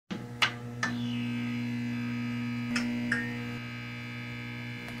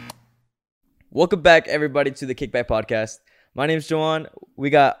Welcome back, everybody, to the Kickback Podcast. My name is Joanne. We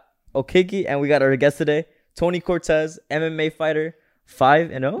got Okiki, and we got our guest today, Tony Cortez, MMA fighter,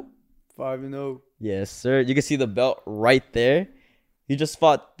 5-0. 5-0. Yes, sir. You can see the belt right there. He just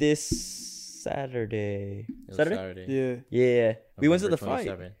fought this Saturday. Saturday? Yeah. We went to the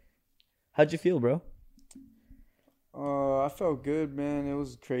 27th. fight. How'd you feel, bro? I felt good, man. It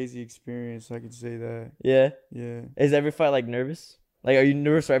was a crazy experience. I could say that. Yeah. Yeah. Is every fight like nervous? Like, are you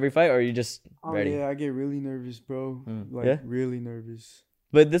nervous for every fight, or are you just ready? Yeah, I get really nervous, bro. Really nervous.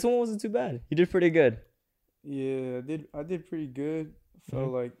 But this one wasn't too bad. You did pretty good. Yeah, I did pretty good. Felt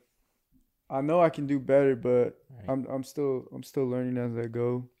like I know I can do better, but I'm still learning as I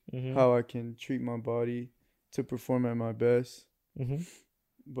go how I can treat my body to perform at my best.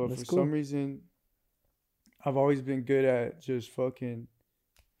 But That's for cool. some reason, I've always been good at just fucking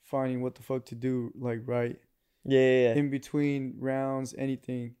finding what the fuck to do, like right. Yeah. In between rounds,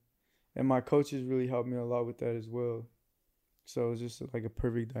 anything. And my coaches really helped me a lot with that as well. So it's just like a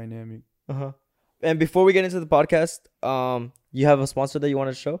perfect dynamic. And before we get into the podcast, you have a sponsor that you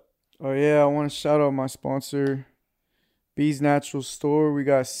want to show? Oh yeah, I want to shout out my sponsor, Bees Natural Store. We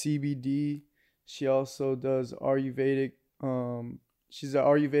got CBD. She also does Ayurvedic. She's an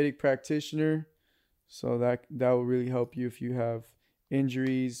Ayurvedic practitioner. So that will really help you if you have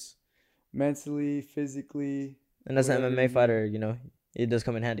injuries, mentally, physically. And as an MMA fighter, you know, it does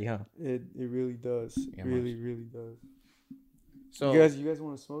come in handy, huh? It really does. Yeah, really does. So You guys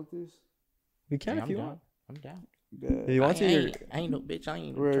want to smoke this? We can yeah, if you want. I'm down. Yeah. If you want to. I ain't no bitch. I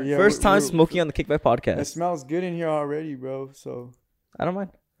ain't. Yeah, First time we're- smoking on the Kickback It Podcast. smells good in here already, bro. So, I don't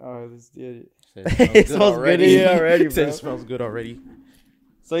mind. all right, let's get it. It smells good in here already, Said bro. it smells good already.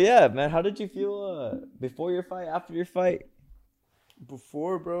 So yeah, man, how did you feel before your fight, after your fight?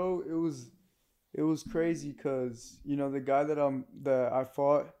 Before, bro, it was crazy because you know the guy that I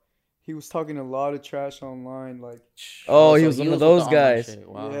fought, he was talking a lot of trash online. Like, Oh, he so was one of with those the online guys. shit.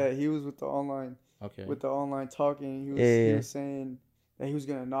 Wow. yeah, he was with the online talking. He Yeah. was saying that he was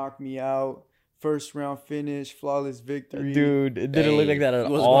gonna knock me out. First round finish, flawless victory. Dude, it didn't look like that at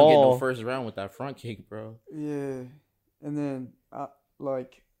He wasn't gonna get no all. first round with that front kick, bro. Yeah, and then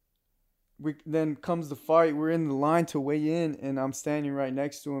then comes the fight. We're in the line to weigh in, and I'm standing right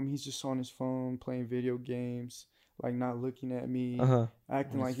next to him. He's just on his phone playing video games, like not looking at me,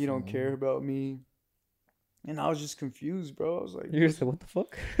 acting On like his he don't phone. care about me. And I was just confused, bro. I was like, You're just like, what the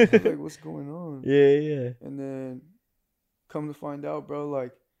fuck? I was like, what's going on? Yeah. And then come to find out, bro,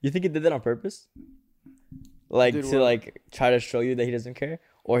 like You think he did that on purpose? Like Did to what? like try to show you that he doesn't care,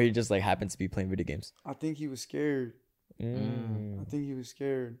 or he just like happens to be playing video games? I think he was scared. I think he was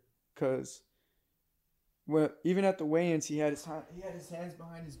scared because even at the weigh-ins, he had his hands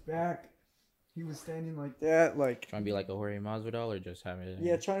behind his back. He was standing like that, like Trying to be like a Jorge Masvidal or just having it.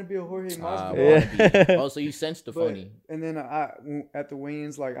 yeah, trying to be a Jorge Ah, Masvidal. Yeah. Oh, so you sensed the But- funny. And then at the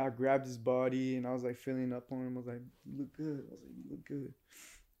weigh-ins, like I grabbed his body and I was like feeling up on him. I was like, "You look good." I was like, "You look good."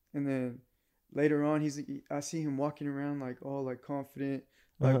 And then later on, I see him walking around like all like confident,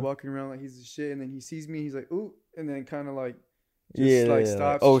 like walking around like he's the shit. And then he sees me, he's like, "Ooh," and then kind of like just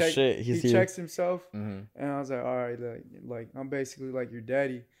stops. Oh shit, he's he here. checks himself, Mhm. and I was like, "All right, like I'm basically like your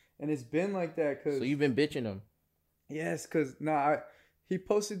daddy." And it's been like that because So you've been bitching him. yes, because he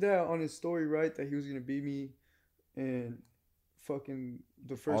posted that on his story, right? That he was gonna beat me in fucking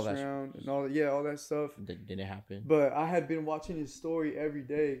the first that round and all that stuff. Did it happen? But I had been watching his story every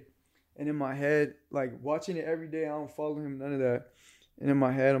day, and in my head, like watching it every day, I don't follow him, none of that. And in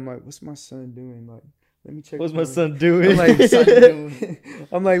my head, I'm like, what's my son doing? Like, let me check. What's on my son doing? I'm like, Son doing?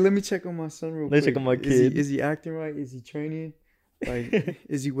 I'm like, let me check on my son real Let me quick. check on my Is he- kid. Is he acting right? Is he training? Like,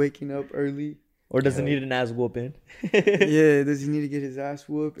 is he waking up early? Or does he Yeah. need an ass whooping? Yeah. Does he need to get his ass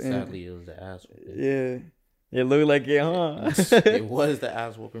whooped? And Sadly, it was the ass whooping. yeah. It looked like it, huh? It was the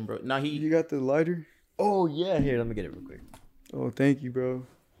ass whooping, bro. Now You got the lighter? Oh yeah, here, let me get it real quick. Oh, thank you, bro.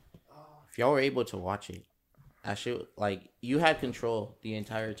 if y'all were able to watch it, I should like you had control the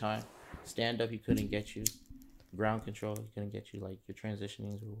entire time. Stand up, he couldn't get you. Ground control, he couldn't get you. Like your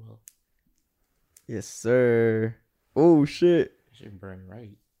transitionings were well. Yes, sir. Oh shit. It should burn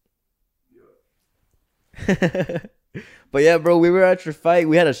right. But yeah, bro, we were at your fight.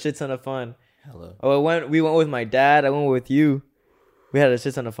 We had a shit ton of fun. Hello. We went with my dad. I went with you. We had a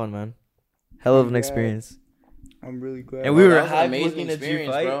shit ton of fun, man. Hell of an Yeah. experience. I'm really glad. And we were that was an hyped amazing looking at you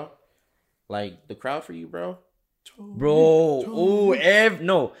experience, fight. bro. Like the crowd for you, bro. Bro,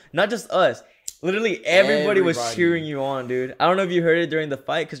 no, not just us. Literally everybody was cheering you on, dude. I don't know if you heard it during the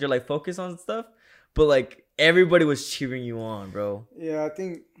fight because you're like focused on stuff, but like everybody was cheering you on, bro. Yeah, I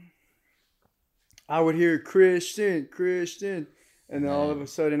think I would hear Christian, And then all of a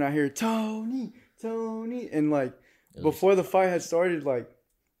sudden I hear Tony, and like before the fight had started, like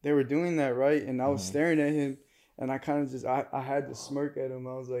they were doing that, right? And I was staring at him, and I kind of just I had to smirk at him.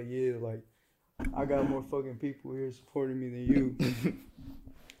 I was like, yeah, like I got more fucking people here supporting me than you.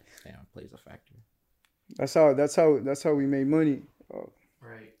 Damn, plays a factor. That's how we made money.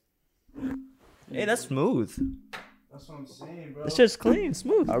 Right. Hey, that's smooth. That's what I'm saying, bro. It's just clean,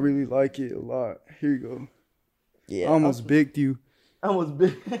 smooth. I really like it a lot. Here you go. Yeah. I almost bigged you. I almost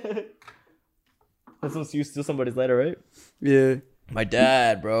big. That's when you steal somebody's lighter, right? Yeah. My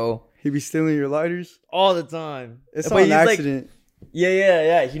dad, bro. He be stealing your lighters? All the time. It's But on he's like- accident.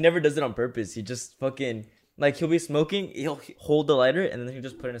 Yeah. He never does it on purpose. He just fucking like he'll be smoking, he'll hold the lighter, and then he'll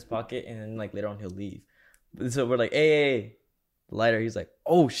just put it in his pocket, and then like later on he'll leave. So we're like, hey, the lighter. He's like,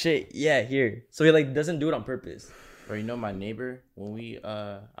 oh shit, yeah, here. So he like doesn't do it on purpose. Bro, you know my neighbor, when we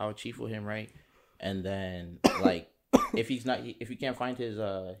I would chief with him, right? And then like if he can't find his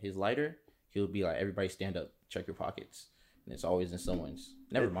lighter, he'll be like, everybody stand up, check your pockets. And it's always in someone's.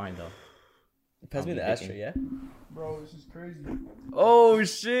 Never mind though. Pass me the ashtray, yeah? Bro, this is crazy. Oh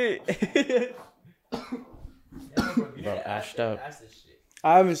shit. Bro, ashed up.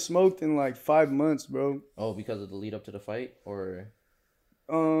 I haven't smoked in like 5 months, bro. Oh, because of the lead up to the fight, or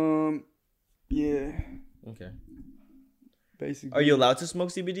Yeah, okay. basically. Are you allowed to smoke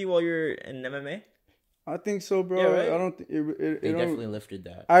CBD while you're in MMA? I think so, bro. Yeah, right? I don't think it They don't- definitely lifted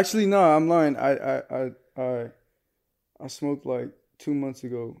that. Actually, no, I'm lying. I smoked like 2 months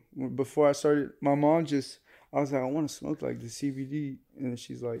ago. Before I started, my mom I was like, I want to smoke like the CBD, and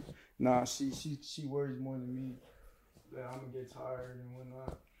she's like, nah, she worries more than me that I'm gonna get tired and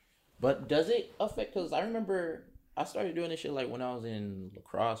whatnot. But does it affect? Because I remember I started doing this shit like when I was in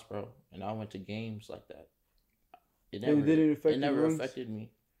lacrosse, bro, and I went to games like that. It never, didn't affect it never your lungs? affected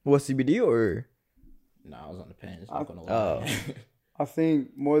me. What, CBD or? Nah, I was on the pens. Not gonna Oh. lie. I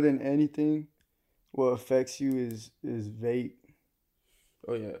think more than anything, what affects you is vape,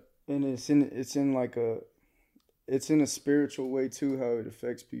 Oh yeah. and it's in like it's in a spiritual way too. How it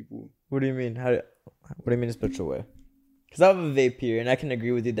affects people. What do you mean? What do you mean in a spiritual way? Because I have a vape here, and I can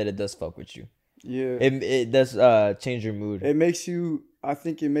agree with you that it does fuck with you. Yeah, It does change your mood. it makes you. I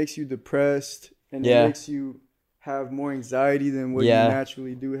think it makes you depressed, and Yeah. it makes you have more anxiety than what Yeah. you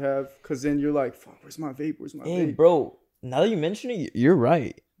naturally do have. Cause then you're like, fuck, where's my vape? Where's my Hey, vape? bro, now that you mention it, you're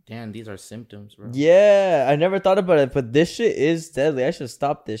right. Damn, these are symptoms, bro. Yeah, I never thought about it, but this shit is deadly. I should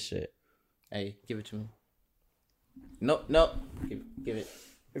stop this shit. Hey, give it to me. No, give it.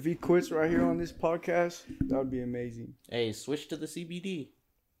 If he quits right here on this podcast, that would be amazing. Hey, switch to the CBD.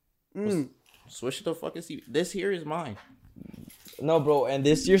 Mm. Switch to the fucking CBD. This here is mine. No, bro, and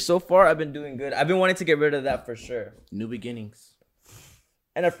this year so far, I've been doing good. I've been wanting to get rid of that for sure. New beginnings.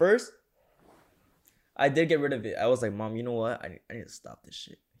 And at first, I did get rid of it. I was like, Mom, you know what? I need to stop this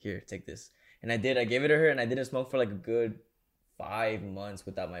shit. Here, take this. And I did. I gave it to her, and I didn't smoke for like a good 5 months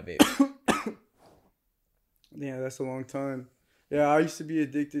without my vape. Yeah, that's a long time. Yeah, I used to be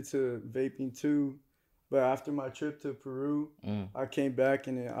addicted to vaping too, but after my trip to Peru, I came back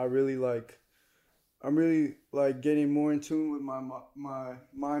and I'm really like getting more in tune with my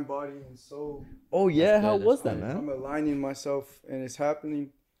mind, body, and soul. Oh, yeah? That's How good, was that's that, good. man? I'm aligning myself, and it's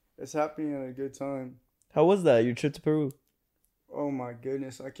happening. It's happening at a good time. How was that, your trip to Peru? Oh my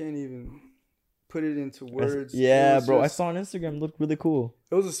goodness, I can't even put it into words. Yeah, It was bro. I just- saw on Instagram. It looked really cool.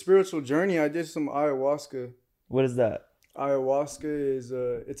 It was a spiritual journey. I did some ayahuasca. What is that? Ayahuasca is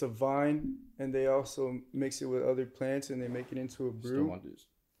it's a vine, and they also mix it with other plants, and they make it into a Still brew. want this.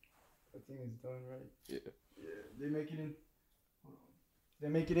 I think it's done right. Yeah. Yeah, they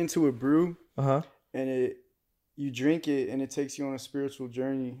make it into a brew, Uh-huh. and you drink it, and it takes you on a spiritual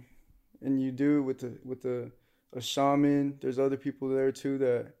journey, and you do it with a shaman. There's other people there too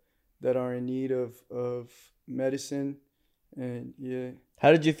that are in need of medicine, and yeah.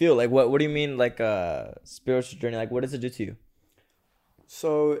 How did you feel? Like, what do you mean, like, spiritual journey? Like, what does it do to you?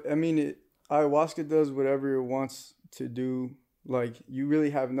 So I mean, ayahuasca does whatever it wants to do. Like, you really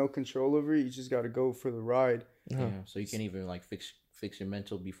have no control over it. You just got to go for the ride. Uh-huh. Yeah, so you can even like fix your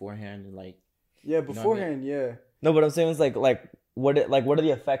mental beforehand and like. Yeah, what I mean? beforehand, yeah. No, but I'm saying it's like what are the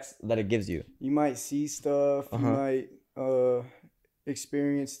effects that it gives you? You might see stuff. Uh-huh. You might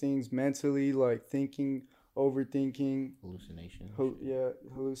experience things mentally, like thinking, overthinking, Hallucination.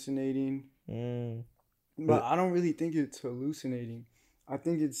 hallucinating. Mm. But I don't really think it's hallucinating. I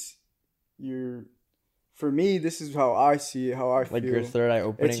think it's for me, this is how I see it, how I feel. Like your third eye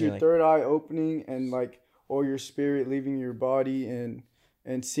opening. It's your like, third eye opening, and like, or your spirit leaving your body and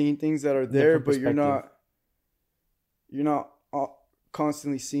seeing things that are there, Different but perspective. you're not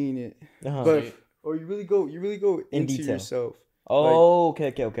constantly seeing it. uh-huh. But or you really go In into detail. yourself. Oh, okay.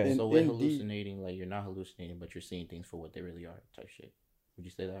 in- So with in deep. hallucinating, like you're not hallucinating, but you're seeing things for what they really are, type shit. Would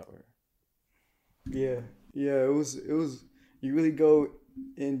you say that or? Yeah, yeah. It was. You really go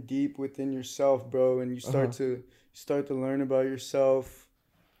in deep within yourself, bro, and you start to learn about yourself.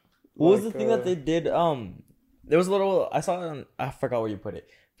 What was the thing that they did? There was a little. I saw it on. I forgot where you put it,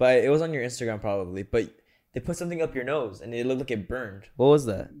 but it was on your Instagram probably. But they put something up your nose, and it looked like it burned. What was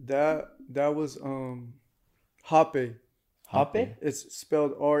that? That was Hape. Hape? It's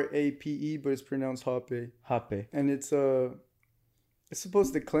spelled RAPE, but it's pronounced Hape. Hape. And it's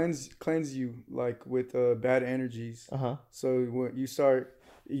supposed to cleanse you like with bad energies. So when you start,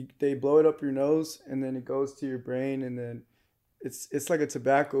 they blow it up your nose, and then it goes to your brain, and then it's like a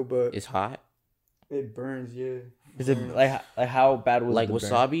tobacco, but It's hot. it burns. Yeah. Is it like how bad was Like the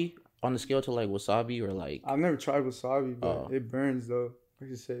burn? wasabi on the scale to like wasabi or like. I've never tried wasabi, but it burns though. I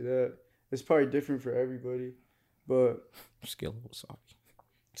can say that. It's probably different for everybody, but Scale of wasabi.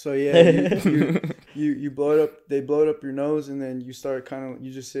 so yeah, you blow it up. They blow it up your nose, and then you start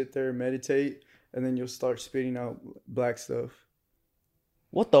you just sit there and meditate, and then you'll start spitting out black stuff.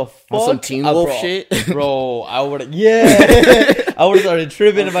 What the fuck? On some Teen Wolf bro, shit? Bro, I would have. Yeah. I would have started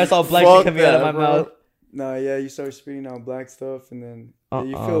tripping if I saw black shit coming out of my mouth. Nah, yeah, you start spitting out black stuff, and then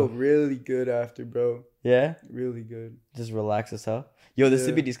you feel really good after, bro. Yeah? Really good. Just relax as hell. Yo, the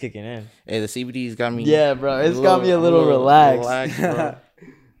CBD's kicking in. Hey, the CBD's got me. Yeah, bro. It's got me a little relaxed. Bro.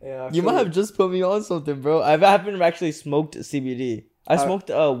 Yeah, You might have just put me on something, bro. I haven't actually smoked CBD. I smoked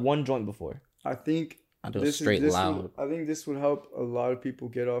one joint before. I think I do it straight loud. I think this would help a lot of people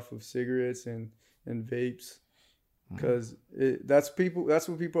get off of cigarettes and vapes, because that's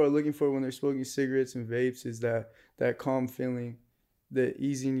what people are looking for when they're smoking cigarettes and vapes, is that calm feeling, the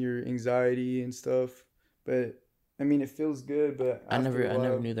easing your anxiety and stuff. But I mean, it feels good, but I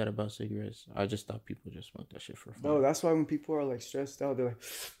never knew that about cigarettes. I just thought people just smoked that shit for fun. No, that's why when people are like stressed out, they're like,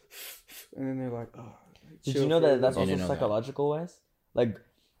 and then they're like, oh. Did you know that's also psychological wise? Like,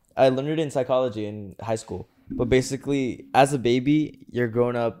 I learned it in psychology in high school. But basically, as a baby, you're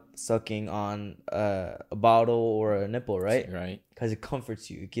growing up sucking on a bottle or a nipple, right? Right. Because it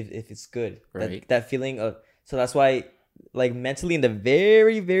comforts you. If it's good. Right. That feeling of... So that's why, like, mentally in the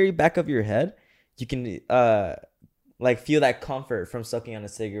very, very back of your head, you can... like feel that comfort from sucking on a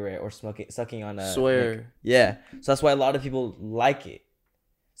cigarette or sucking on a... Swear. Like, yeah. So that's why a lot of people like it.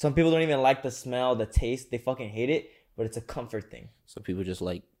 Some people don't even like the smell, the taste. They fucking hate it, but it's a comfort thing. So people just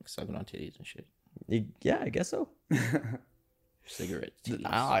like sucking on titties and shit. Yeah, I guess so. Cigarette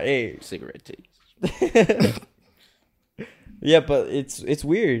titties. Hey. Cigarette titties. Yeah, but it's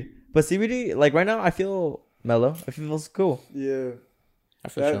weird. But CBD, like right now, I feel mellow. I feel cool. Yeah.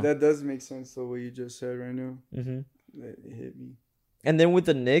 That does make sense, though, what you just said right now. Mm-hmm. It hit me. And then with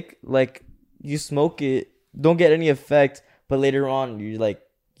the Nick, like, you smoke it, don't get any effect, but later on,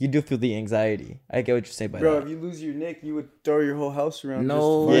 you do feel the anxiety. I get what you're saying by that. Bro, if you lose your Nick, you would throw your whole house around.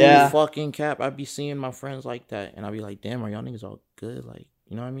 No, fucking cap. I'd be seeing my friends like that, and I'd be like, damn, are y'all niggas all good? Like,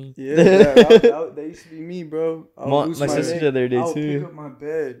 you know what I mean? Yeah, that used to be me, bro. My sister the other day, I'll too. pick up my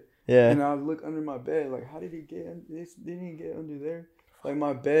bed, and I'll look under my bed, like, how did he get under this? Didn't he get under there? Like,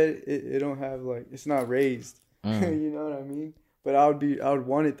 my bed, it don't have, like, it's not raised. You know what I mean? But I would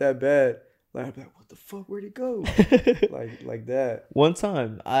want it that bad. Like, I'd be like, what the fuck? Where'd it go? like that. One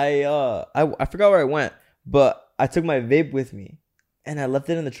time, I forgot where I went, but I took my vape with me, and I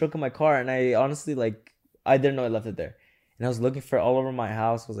left it in the trunk of my car, and I honestly, like, I didn't know I left it there. And I was looking for it all over my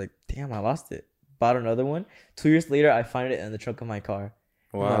house. I was like, damn, I lost it. Bought another one. 2 years later, I find it in the trunk of my car.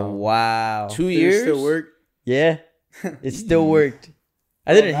 Wow. Like, wow. 2 years? Did it still work? Yeah. It still worked.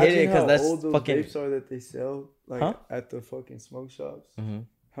 I didn't hit it because that's old those fucking... vapes are that they sell, like, at the fucking smoke shops.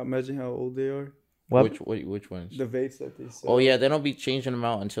 Imagine how old they are. What? Which ones? The vapes that they sell. Oh yeah, they don't be changing them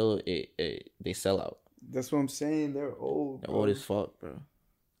out until they sell out. That's what I'm saying. They're old. They're old as fuck, bro.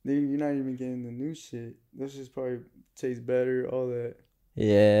 You're not even getting the new shit. This just probably tastes better. All that.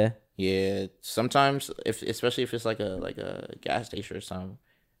 Yeah. Yeah. Sometimes, especially if it's like a gas station or something,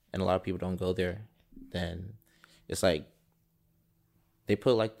 and a lot of people don't go there, then it's like they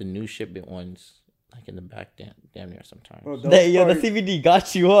put like the new shipment ones like in the back damn near sometimes. Bro, The CBD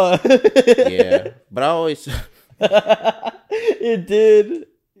got you, huh? Yeah, but I always it did.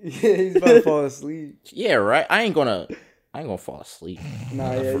 Yeah, he's about to fall asleep. Yeah, right. I ain't gonna fall asleep.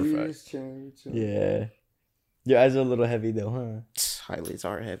 Nah, yeah, you just chilling. Yeah, your eyes are a little heavy though, huh? Eyelids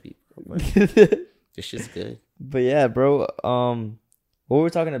are heavy, bro, but this shit's good. But yeah, bro. What were we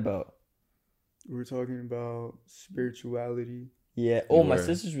talking about? We're talking about spirituality. Yeah. Oh, my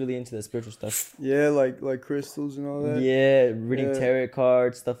sister's really into the spiritual stuff. Yeah, like crystals and all that. Yeah, reading Yeah. tarot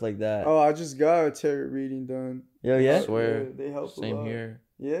cards, stuff like that. Oh, I just got a tarot reading done. Yo, yeah? I swear. Yeah, they help a Same lot. here.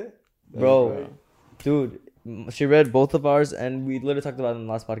 Yeah. Bro, right. dude, she read both of ours, and we literally talked about it in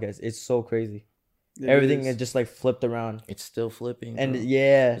the last podcast. It's so crazy. Everything is just like flipped around. It's still flipping. And bro.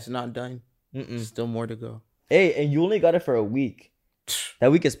 yeah. It's not done. Mm-mm. Still more to go. Hey, and you only got it for a week. That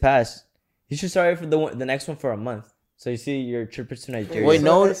week is past. You should start it for the next one for a month. So you see your trip to Nigeria. Wait,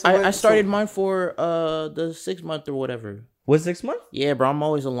 no, So I started mine for the 6 month or whatever. Was 6 months? Yeah, bro, I'm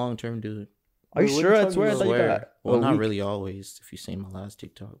always a long term dude. Are you Wait, what sure? are you I swear I talking thought you about? got Well, a not week. really always. If you seen my last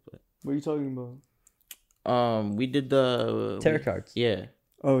TikTok, but What are you talking about? we did the Tarot cards. Yeah,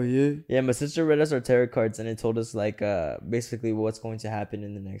 Oh yeah. Yeah, my sister read us our tarot cards, and it told us like basically what's going to happen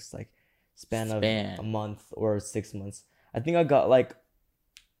in the next like span of a month or 6 months. I think I got like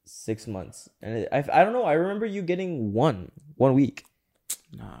 6 months, and I don't know. I remember you getting one week.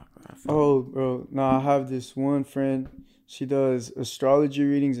 nah, bro. Oh, bro. No, I have this one friend. She does astrology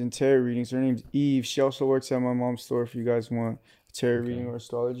readings and tarot readings. Her name's Eve. She also works at my mom's store if you guys want a tarot reading or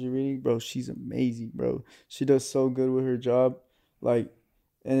astrology reading. Bro, she's amazing, bro. She does so good with her job. Like,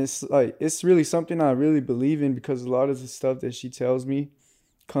 and it's really something I really believe in because a lot of the stuff that she tells me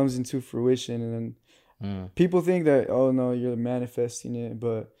comes into fruition. And then people think that, oh, no, you're manifesting it.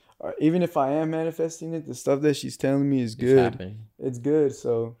 But even if I am manifesting it, the stuff that she's telling me is good. It's good,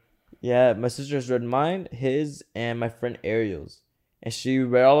 so... Yeah, my sister's read mine, his, and my friend Ariel's. And she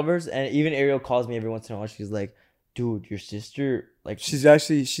read all of hers, and even Ariel calls me every once in a while. She's like, dude, your sister, like... She's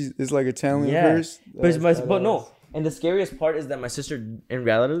it's like a talent of hers. But no, and the scariest part is that my sister, in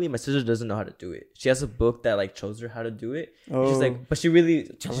reality, my sister doesn't know how to do it. She has a book that, like, shows her how to do it. Oh. She's like, but she's really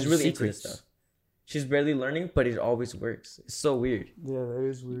into this stuff. She's barely learning, but it always works. It's so weird. Yeah, that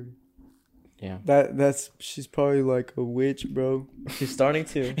is weird. Yeah. She's probably like a witch, bro. She's starting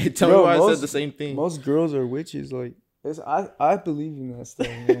to. Tell me why I said the same thing. Most girls are witches. Like, I believe in that stuff,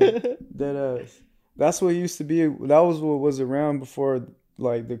 man. Dead ass. That's what used to be. That was what was around before,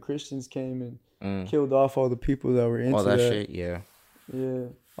 like, the Christians came and killed off all the people that were into all that shit. Yeah. Yeah.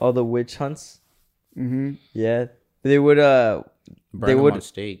 All the witch hunts. Mm-hmm. Yeah, they would Burn them on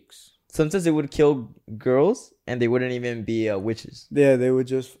stakes. Sometimes they would kill girls and they wouldn't even be witches. Yeah, they would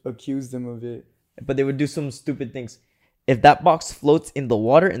just accuse them of it. But they would do some stupid things. If that box floats in the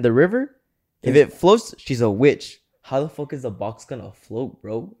water, in the river, if it floats, she's a witch. How the fuck is the box gonna float,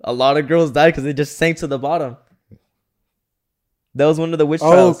 bro? A lot of girls died because they just sank to the bottom. That was one of the witch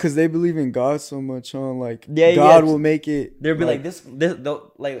trials. Oh, because they believe in God so much, huh? Like, yeah, God will make it. They'll be like this,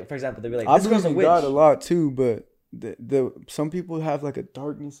 like, for example, they'll be like, I this girl's a believe in witch. God a lot too, but some people have like a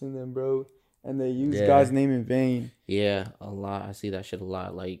darkness in them, bro, and they use God's name in vain. Yeah, a lot. I see that shit a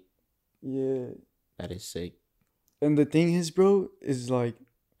lot. Like, yeah, that is sick. And the thing is, bro, is like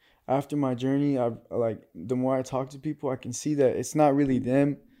after my journey, I like the more I talk to people, I can see that it's not really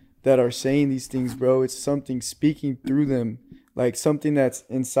them that are saying these things, bro. It's something speaking through them, like something that's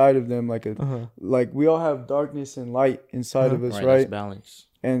inside of them, like like we all have darkness and light inside of us, right? That's balance.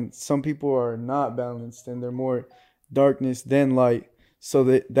 And some people are not balanced, and they're more darkness than light.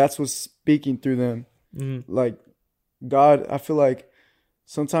 So that's what's speaking through them. Mm-hmm. Like God, I feel like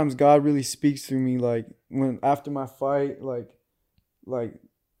sometimes God really speaks through me. Like when after my fight, like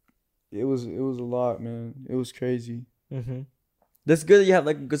it was a lot, man. It was crazy. Mm-hmm. That's good that you have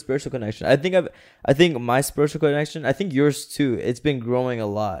like a good spiritual connection. I think my spiritual connection, I think yours too. It's been growing a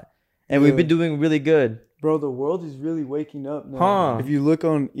lot, and we've been doing really good. Bro, the world is really waking up now. If you look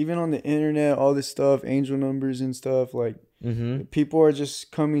even on the internet, all this stuff, angel numbers and stuff, like people are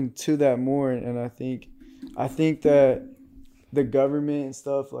just coming to that more. And I think that the government and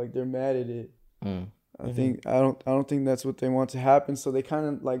stuff, like they're mad at it. I don't think that's what they want to happen. So they kind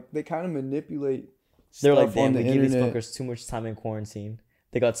of manipulate. They're like, damn, we give these fuckers too much time in quarantine.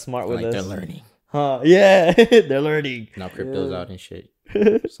 They got smart with us. They're learning. Yeah, they're learning. Now crypto's out and shit.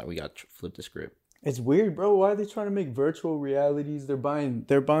 So we got to flip the script. It's weird, bro. Why are they trying to make virtual realities? They're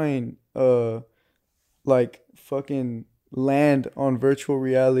buying like fucking land on virtual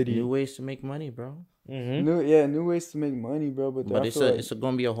reality. New ways to make money, bro. Mm-hmm. New ways to make money, bro. But it's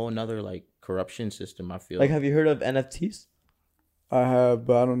gonna be a whole nother like corruption system, I feel. Like, have you heard of NFTs? I have,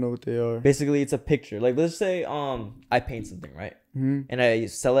 but I don't know what they are. Basically, it's a picture. Like, let's say I paint something, right? Mm-hmm. And I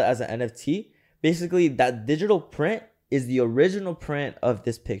sell it as an NFT. Basically, that digital print is the original print of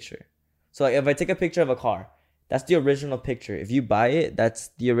this picture. So like if I take a picture of a car, that's the original picture. If you buy it, that's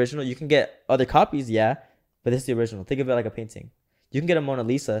the original. You can get other copies, yeah, but this is the original. Think of it like a painting. You can get a Mona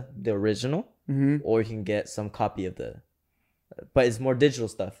Lisa, the original, or you can get some copy of but it's more digital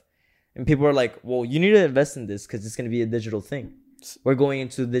stuff. And people are like, well, you need to invest in this because it's going to be a digital thing. We're going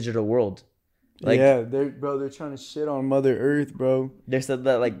into the digital world. Like, yeah, they're trying to shit on Mother Earth, bro. They said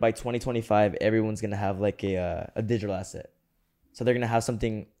that like by 2025, everyone's going to have like a digital asset. So they're going to have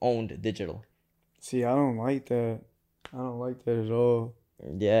something owned digital. See, I don't like that. I don't like that at all.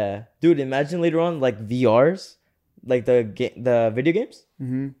 Yeah. Dude, imagine later on like VRs, like the video games.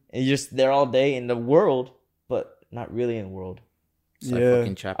 Mm-hmm. And you're just there all day in the world, but not really in the world. It's like Yeah.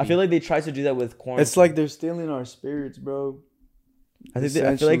 fucking Chappie. I feel like they try to do that with quarantine. It's like they're stealing our spirits, bro. I feel like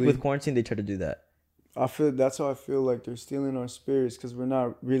Essentially. with quarantine they try to do that. That's how I feel like they're stealing our spirits because we're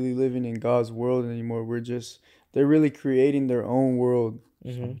not really living in God's world anymore. They're really creating their own world,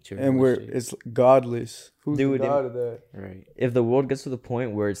 Mm-hmm. and it's godless. Who's Dude, the god of that? right. If the world gets to the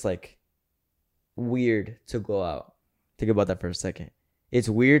point where it's like weird to go out, think about that for a second. It's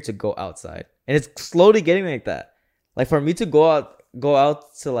weird to go outside, and it's slowly getting like that. Like for me to go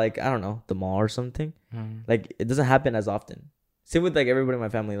out to like, I don't know, the mall or something. Like it doesn't happen as often. Same with like everybody in my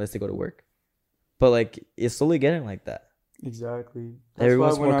family unless they go to work. But like it's slowly getting like that. Exactly.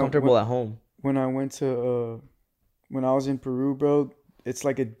 Everyone's more comfortable at home. When I went to when I was in Peru, bro, it's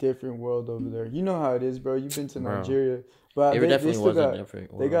like a different world over there. You know how it is, bro. You've been to Bro. Nigeria, but It definitely was a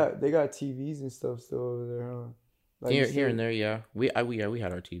different world. they got TVs and stuff still over there, huh? Like Here and there, yeah. We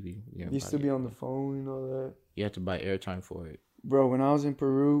had our TV. You used to be on the phone and all that. You had to buy airtime for it. Bro, when I was in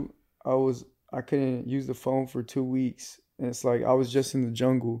Peru, I couldn't use the phone for 2 weeks. And it's like I was just in the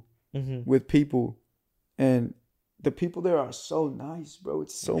jungle with people. And the people there are so nice, bro.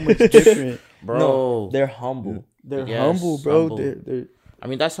 It's so much different. Bro. No, they're humble. They're Yes, humble, bro. humble. They're I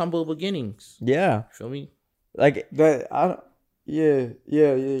mean, that's humble beginnings. Yeah. Feel me? Like that. Yeah.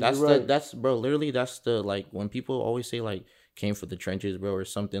 That's you're right. that's bro. Literally, that's the like when people always say like came for the trenches, bro, or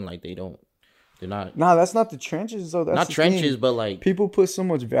something like they're not. Nah, that's not the trenches though. That's Not the trenches, thing. but like People put so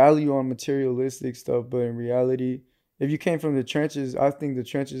much value on materialistic stuff, but in reality, if you came from the trenches, I think the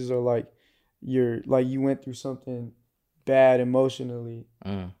trenches are like you went through something bad emotionally.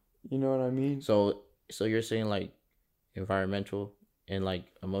 You know what I mean? So you're saying like environmental and like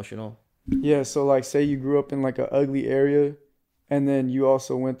emotional. Yeah, so like say you grew up in like an ugly area and then you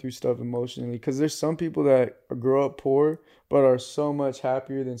also went through stuff emotionally because there's some people that grow up poor but are so much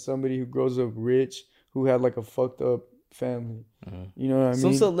happier than somebody who grows up rich who had like a fucked up family. You know what I mean?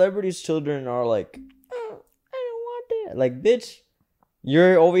 some celebrities' children are like, oh, I don't want that. Like, bitch,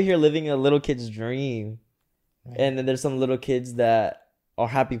 you're over here living a little kid's dream. And then there's some little kids that are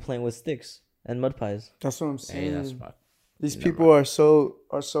happy playing with sticks and mud pies. That's what I'm saying. Hey, that's my, These people are so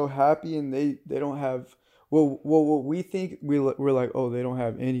happy and they don't have what we think we're like, oh, they don't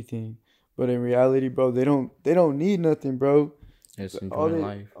have anything. But in reality, bro, they don't need nothing, bro. it's enjoying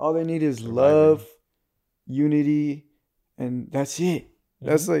life. All they need is Surviving. love, unity, and that's it.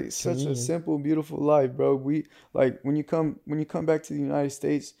 That's like such a Mhm. simple, beautiful life, bro. We like when you come back to the United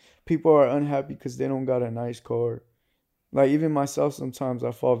States, people are unhappy because they don't got a nice car. Like even myself, sometimes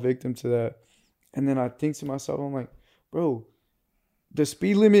I fall victim to that, and then I think to myself, I'm like, bro, the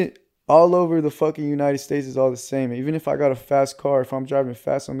speed limit all over the fucking United States is all the same. Even if I got a fast car, if I'm driving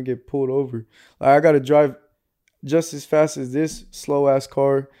fast, I'm gonna get pulled over. Like I gotta drive just as fast as this slow ass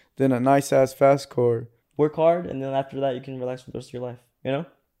car, than a nice ass fast car. Work hard, and then after that, you can relax for the rest of your life. You know?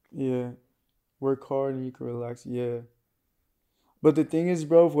 Yeah. Work hard and you can relax. Yeah. But the thing is,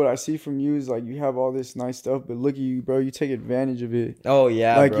 bro, what I see from you is like you have all this nice stuff, but look at you, bro. You take advantage of it. Oh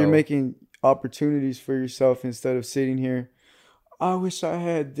yeah, Like bro. you're making opportunities for yourself instead of sitting here. I wish I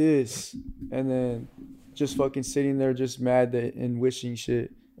had this, and then just fucking sitting there, just mad that and wishing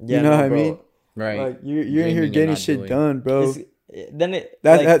shit. Yeah, you know no, what I bro. mean? Right. Like you're in Dreaming here and getting not shit doing. done, bro. Then it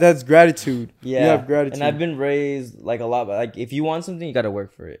like, That's gratitude. yeah, You have gratitude. and I've been raised like a lot. But like, if you want something, you gotta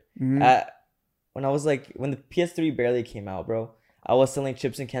work for it. Mhm. When the PS3 barely came out, bro, I was selling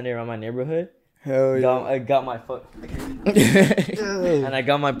chips and candy around my neighborhood. Hell yeah. I got my foot, and I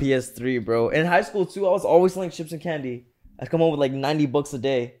got my PS3, bro. In high school too, I was always selling chips and candy. I'd come home with like $90 a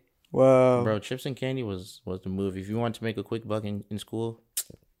day. Wow. Bro, chips and candy was the move. If you want to make a quick buck in school,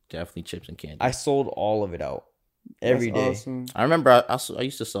 definitely chips and candy. I sold all of it out every day. Awesome. I remember I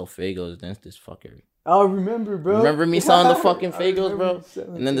used to sell Fagos. Then this fucker. I remember, bro. Remember me selling the fucking I Fagos, remember bro? you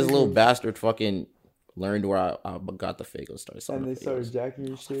selling And then this little Fagos. bastard fucking learned where I got the Fagos. Started selling And they the started Fagos. jacking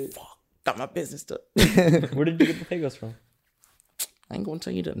your shit. Got my business stuff. Where did you get the Fagos from? I ain't gonna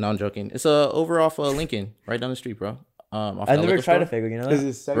tell you that. No, I'm joking. It's over off Lincoln, right down the street, bro. Off I that never liquor tried a store. Fago. You know Is that?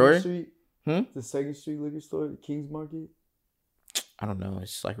 it Second Rory? Street? Hmm? The Second Street liquor store, the King's Market? I don't know.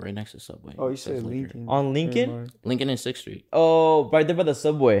 It's like right next to Subway. Oh, you It says said liquor. Lincoln. On Lincoln? Never mind. Lincoln and 6th Street. Oh, right there by the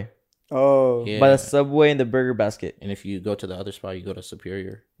subway. Oh. Yeah. by the Subway and the Burger Basket. And if you go to the other spot, you go to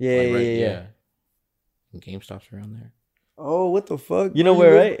Superior. Yeah, Like, yeah. And GameStop's around there. Oh, what the fuck? You know Bro,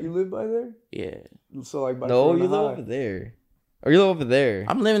 where, live, right? You live by there? Yeah. So like by No, Corona you live High. over there. Or you live over there.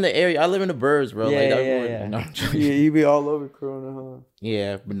 I'm living in the area. I live in the burbs, bro. Yeah, like, that's yeah, what- yeah. No, I'm joking. Yeah, you be all over Corona, huh?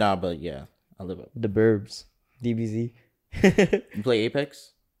 Yeah, but yeah. I live up. The Burbs. DBZ. You play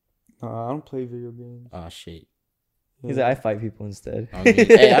Apex? Nah, I don't play video games. Oh, shit. He's like, I fight people instead. I mean,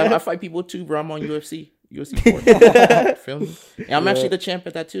 hey, I fight people too, bro. I'm on UFC 4. Feel me? And I'm actually the champ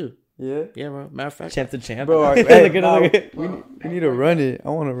at that too. Yeah? Yeah, bro. Matter of fact. Champ to champ. Bro, Look hey, at nah, it. we need to run it. I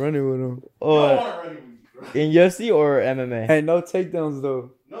want to run it with him. In UFC or MMA? Hey, no takedowns,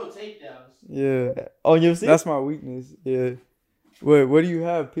 though. No takedowns. Yeah. Oh, UFC? That's my weakness. Yeah. Wait, what do you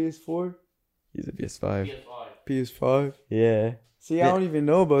have? PS4? He's a PS5. PS5? Yeah. See, I don't even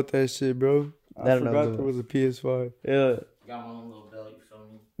know about that shit, bro. I don't know forgot about there was a PS5. Yeah. Got my own little belt,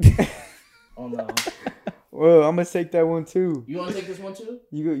 you feel me? Oh no. Well, I'm gonna take that one too. You wanna take this one too?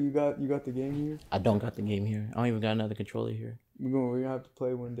 You got the game here. I don't got the game here. I don't even got another controller here. We're gonna have to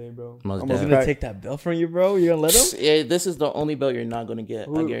play one day, bro. Most I'm He's definitely. gonna take that belt from you, bro? You gonna let him? Yeah, this is the only belt you're not gonna get.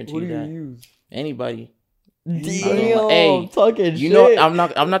 I guarantee who do you that. you use? Anybody. Damn, Hey, talking You shit. know, I'm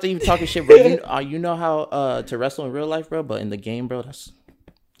not even talking shit, bro. You know how to wrestle in real life, bro, but in the game, bro, that's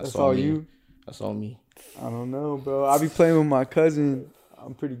all me. you? That's all me. I don't know, bro. I be playing with my cousin.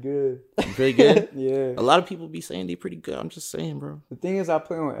 I'm pretty good. You pretty good. Yeah. A lot of people be saying they pretty good. I'm just saying, bro. The thing is, I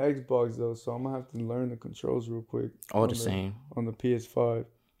play on Xbox though, so I'm gonna have to learn the controls real quick. All on the same. on the PS5.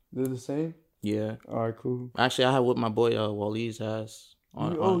 They're the same. Yeah. All right, cool. Actually, I had with my boy Waleed's ass. You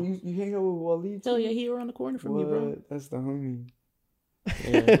hang out with Waleed? Hell too? yeah, he around the corner from me, bro. What? That's the homie.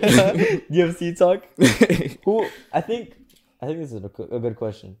 Yeah. UFC talk. Who? I think this is a good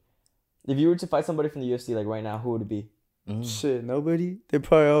question. If you were to fight somebody from the UFC like right now, who would it be? Shit, nobody. They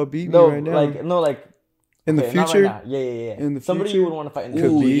probably all beat me No, right now. like in the okay, not future. right now. Yeah. In the somebody future? you would want to fight in the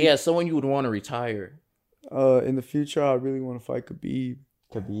Could Ooh, future. be. yeah, someone you would want to retire. In the future, I really want to fight Khabib.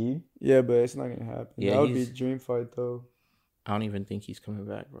 Khabib. Yeah, but it's not gonna happen. Yeah, That would be a he's- dream fight though. I don't even think he's coming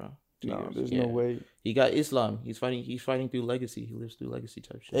back, bro. 2 No, years. there's Yeah. no way. He got Islam. He's fighting through legacy. He lives through legacy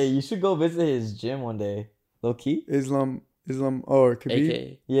type shit. Hey, you should go visit his gym one day. Low key. Islam, or Khabib.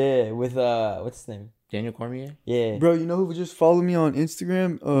 AKA Yeah, with what's his name? Daniel Cormier. Yeah. Bro, you know who just followed me on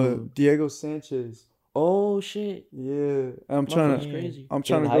Instagram? Diego Sanchez. Oh shit. Yeah, I'm That's trying to. crazy. I'm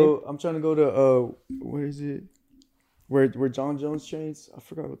trying to Getting go. I'm trying to go to where is it? Where John Jones trains? I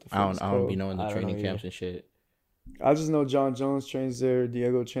forgot what the fuck it's I don't called. be knowing the I don't training know camps and shit. I just know John Jones trains there.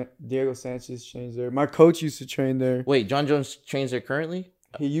 Diego Sanchez trains there. My coach used to train there. Wait, John Jones trains there currently?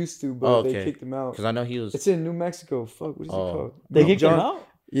 He used to, but Oh, they okay. kicked him out. Because I know he was. It's in New Mexico. Fuck, what is it Oh. called? They No, kicked him out.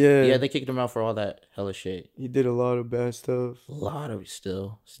 Yeah, Yeah, they kicked him out for all that hella shit. he did a lot of bad stuff. A lot of it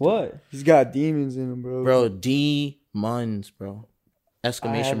still. What? He's got demons in him, bro. Bro, demons, bro. I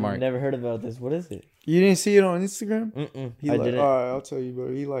Exclamation have mark. never heard about this. What is it? You didn't see it on Instagram? Mm-mm. He I like, didn't. all right, I'll tell you,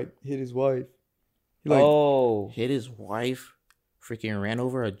 bro. He like hit his wife. He like, Oh. Hit his wife. Freaking ran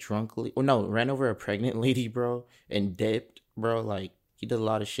over a drunk lady. Oh, no, ran over a pregnant lady, bro. And dipped, bro. Like, he did a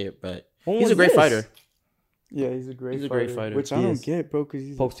lot of shit, but When he's was a great this? fighter. yeah, he's a great fighter. Which I He don't is. get, bro, because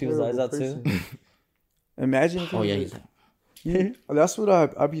he's Pokes a people's eyes terrible out, too. person. Imagine. If Oh, he yeah, was he's. that's what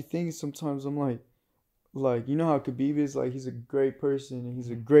I be thinking sometimes. I'm like you know how Khabib is, like he's a great person and he's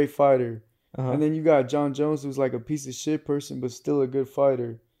a great fighter, Uh-huh. and then you got John Jones who's like a piece of shit person but still a good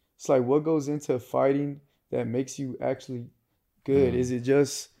fighter. It's like what goes into fighting that makes you actually good? Is it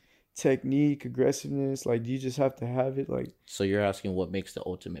just technique, aggressiveness? Like, do you just have to have it? Like, So you're asking what makes the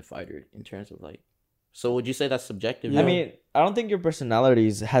ultimate fighter in terms of like. So would you say that's subjective? Yeah. I mean, I don't think your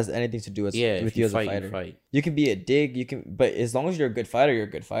personalities has anything to do with yeah, with if you you as a fight, fighter. you fight. You can be a dig, but as long as you're a good fighter, you're a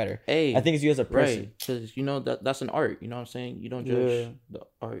good fighter. Hey, I think it's you as a person. right? Because you know that's an art. You know what I'm saying? You don't judge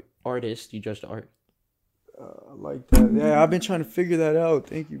the artist. You judge the art. I like that. Yeah, I've been trying to figure that out.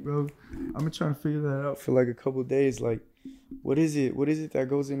 Thank you, bro. I've been trying to figure that out for like a couple days. Like, what is it? What is it that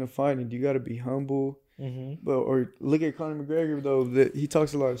goes into fighting? Do you got to be humble? Mm-hmm. But or look at Conor McGregor though. That he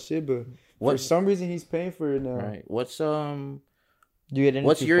talks a lot of shit, but for some reason he's paying for it now. Right. What's Do you get into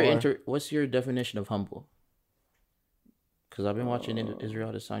what's your far? what's your definition of humble? Because I've been watching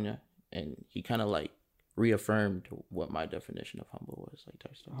Israel Adesanya, and he kind of like reaffirmed what my definition of humble was, like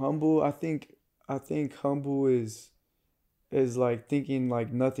type stuff. Humble. I think humble is like thinking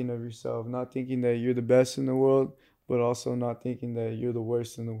like nothing of yourself, not thinking that you're the best in the world, but also not thinking that you're the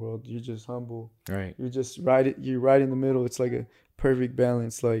worst in the world. You're just humble. Right. You're just right. You're right in the middle. It's like a perfect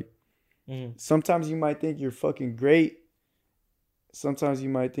balance. Like sometimes you might think you're fucking great. Sometimes you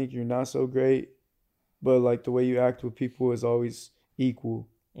might think you're not so great, but like the way you act with people is always equal.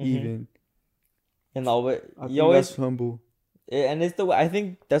 even. And always, I think you always that's humble. and it's the way I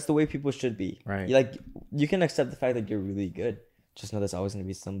think that's the way people should be. Right. Like you can accept the fact that you're really good. Just know there's always gonna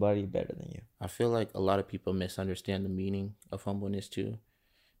be somebody better than you. I feel like a lot of people misunderstand the meaning of humbleness too,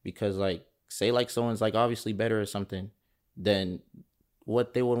 because like say like someone's like obviously better or something, then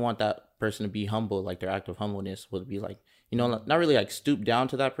what they would want that person to be humble, like their act of humbleness would be like, you know, not really like stoop down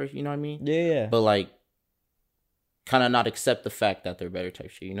to that person, you know what I mean? Yeah. But like kind of not accept the fact that they're better type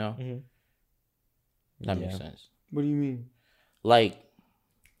shit, you know? That makes sense. What do you mean? Like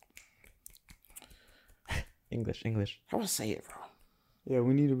English. how do I say it, bro? Yeah,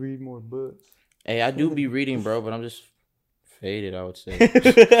 we need to read more books. Hey, I do be reading, bro, but I'm just faded, I would say.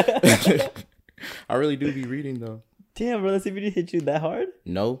 I really do be reading though. Damn, bro, that CBD hit you that hard?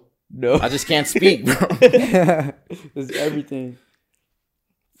 No. No. I just can't speak, bro. There's everything.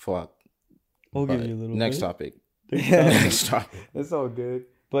 Fuck. We'll But give you a little next bit. topic. Yeah, Next topic. it's all good.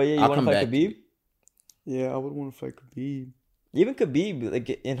 But yeah, you I'll want to come fight back. Khabib? Yeah, I would want to fight Khabib. Even Khabib, like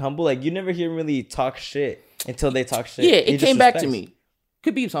in humble, like you never hear him really talk shit until they talk shit. Yeah, He it just came back to respects. me.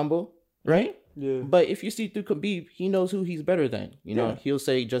 Khabib's humble, right? Yeah. But if you see through Khabib, he knows who he's better than. You know, Yeah. he'll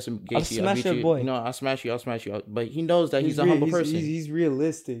say Justin I'll Gaethje, smash beat your you. boy. You know, I'll smash you. But he knows that he's a humble person. He's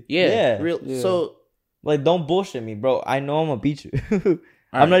realistic. Yeah. Real. Yeah. So, Like, don't bullshit me, bro. I know I'm gonna beat you. all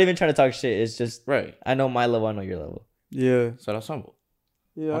I'm not right. even trying to talk shit. It's just Right. I know my level. I know your level. Yeah. So that's humble.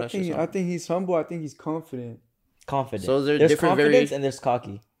 Yeah, Oh, I that's just think humble. he's humble. I think he's confident. Confident. So there's there's different confidence and there's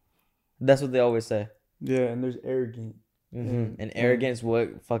cocky. That's what they always say. Yeah, and there's arrogant. And arrogance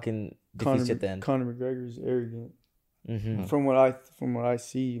what fucking defeats you at the end. Conor McGregor is arrogant. Mm-hmm. From what I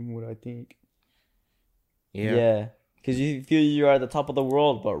see and what I think. Yeah. Because you feel you are at the top of the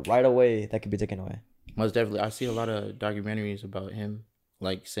world, but right away that could be taken away. Most definitely. I see a lot of documentaries about him,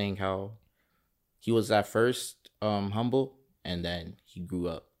 like saying how he was at first humble and then he grew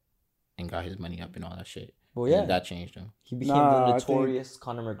up and got his money up and all that shit. Well, And yeah. that changed him. He became Nah, the I think- notorious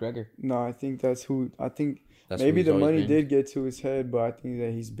Conor McGregor. No, I think that's who. I think That's maybe who he's the always money been. did get to his head, but I think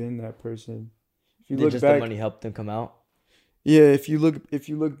that he's been that person. If you Did look just back, the money helped him come out? yeah. If you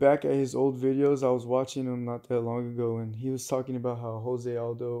look back at his old videos, I was watching them not that long ago, and he was talking about how Jose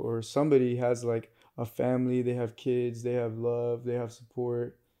Aldo or somebody has like a family, they have kids, they have love, they have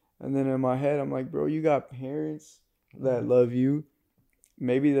support, and then in my head, I'm like, bro, you got parents that love you.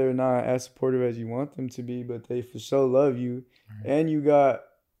 Maybe they're not as supportive as you want them to be, but they for sure love you. And you got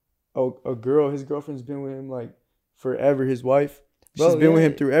a girl. His girlfriend's been with him like forever. His wife, Bro, she's been with yeah.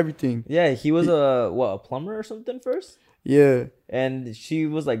 him through everything. Yeah, he was a plumber or something first? Yeah, And she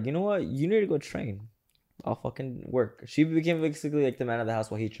was like, you know what? You need to go train. I'll fucking work. She became basically like the man of the house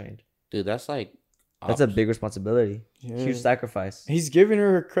while he trained. Dude, that's like... That's a big responsibility. yeah. Huge sacrifice. He's given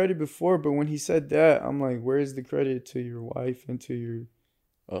her credit before, but when he said that, I'm like, where's the credit to your wife and to your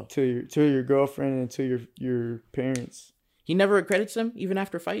to your girlfriend and to your parents? He never accredits them, even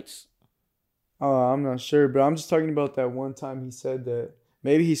after fights? I'm not sure, but I'm just talking about that one time he said that.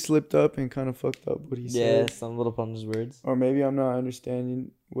 Maybe he slipped up and kind of fucked up what he Yeah, said. some little plumber's words. Or maybe I'm not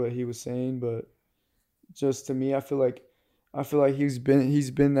understanding what he was saying, but just to me, I feel like he's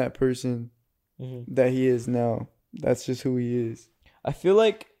been that person that he is now. That's just who he is. I feel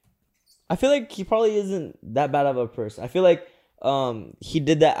like he probably isn't that bad of a person. I feel like he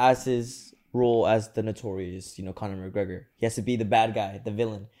did that as his role as the notorious, Conor McGregor. He has to be the bad guy, the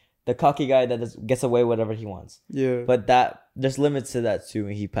villain, the cocky guy that gets away with whatever he wants. Yeah. But there's limits to that too,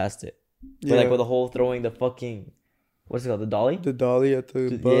 and he passed it. But like with the whole throwing the fucking, what's it called, the dolly? The dolly at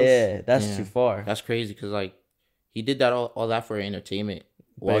the bus. Yeah, that's too far. That's crazy because like he did that all that for entertainment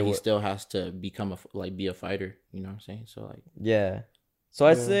while he still has to become be a fighter. You know what I'm saying? So like Yeah. So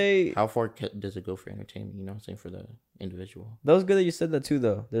I'd say how far does it go for entertainment? You know what I'm saying, for the individual, that was good that you said that too,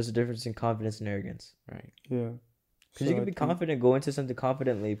 though. There's a difference in confidence and arrogance. right? Yeah. Because you can be confident, go into something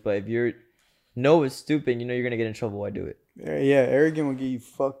confidently, but if you're it's stupid, you're gonna get in trouble. Why do it? Yeah, arrogant will get you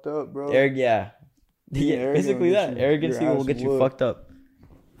fucked up, bro. Yeah, arrogant basically will get that. you- Arrogancy your will ass get you whooped. fucked up.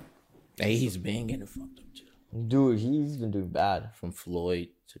 Hey, he's been getting fucked up too. Dude, he's been doing bad. From Floyd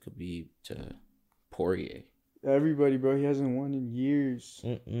to Khabib to Poirier. Everybody, bro, he hasn't won in years.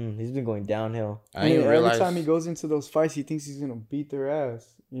 He's been going downhill. I didn't Every realize time he goes into those fights, he thinks he's gonna beat their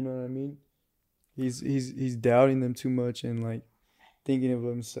ass. You know what I mean? He's doubting them too much and like thinking of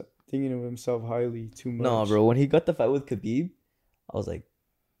himself highly too much. No, bro. When he got the fight with Khabib, I was like,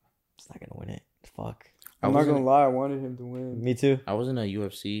 he's not gonna win it. Fuck. I'm not gonna lie, I wanted him to win. Me too. I wasn't a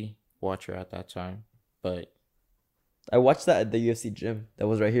UFC watcher at that time, but I watched that at the UFC gym that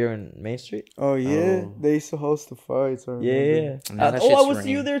was right here in Main Street. Oh yeah, Oh. they used to host the fights. I remember. Yeah. Now that I shit's was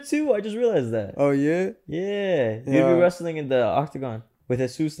you running. there too. I just realized that. Oh yeah. Yeah. You'd Yeah. be wrestling in the octagon. with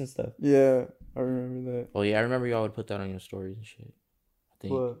Jesus and stuff. Yeah, I remember that. Oh yeah, I remember y'all would put that on your stories and shit. I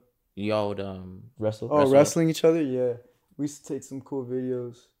think What? y'all would Wrestle. Oh, Wrestle. wrestling each other? Yeah. We used to take some cool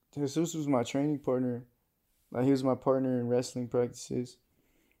videos. Jesus was my training partner. Like, he was my partner in wrestling practices.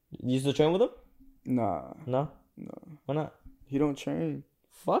 You used to train with him? Nah. No. No. Why not? He don't train.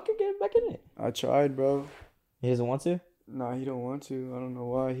 Fucking get back in it. I tried, bro. He doesn't want to. Nah, he don't want to. I don't know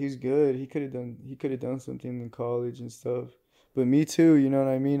why. He's good. He could have done something in college and stuff. But me too, you know what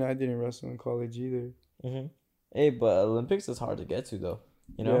I mean? I didn't wrestle in college either. Mm-hmm. Hey, but Olympics is hard to get to though.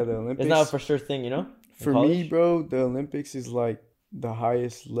 You know, Yeah, the Olympics. it's not a for sure thing. You know, For me, bro, the Olympics is like the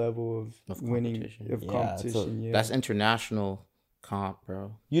highest level of winning competition. of Yeah, competition. Yeah, That's international comp,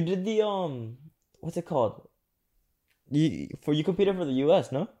 bro. You did the what's it called? You competed for the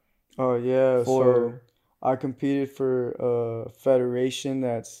U.S. No? Oh yeah. For So I competed for a federation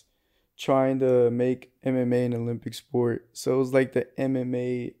that's trying to make MMA an Olympic sport. So it was like the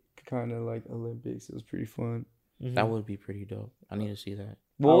MMA kind of like Olympics. It was pretty fun. Mhm. That would be pretty dope. I need to see that.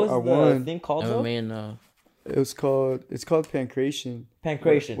 What was I the won. thing called though? MMA and It's called pancreation.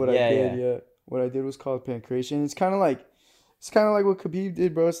 Pancreation. What yeah, I did, yeah. yeah. What I did was called pancreation. It's kind of like what Khabib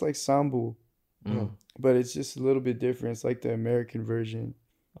did, bro. It's like sambo, but it's just a little bit different. It's like the American version.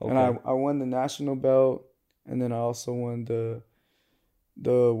 Okay. And I won the national belt, and then I also won the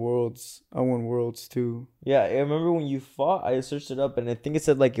worlds. I won worlds too. Yeah, I remember when you fought. I searched it up, and I think it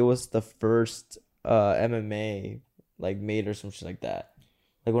said like it was the first MMA like made or some shit like that,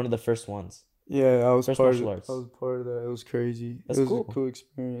 like one of the first ones. Yeah, I was First part of martial arts. I was part of that. It was crazy. That's it was cool. a cool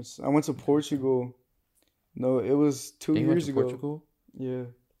experience. I went to Portugal. No, it was 2 years ago. Portugal? Yeah.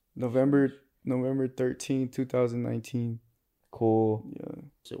 November 13th, 2019. Cool. Yeah.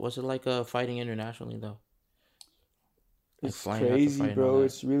 So what's it like fighting internationally though? Like It's flying out to crazy, fight and all bro. that.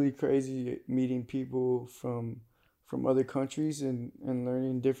 It's really crazy meeting people from other countries and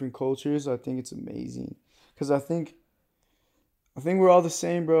learning different cultures. I think it's amazing. Cuz I think we're all the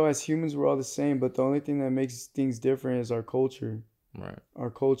same, bro. As humans, we're all the same, but the only thing that makes things different is our culture. Right. Our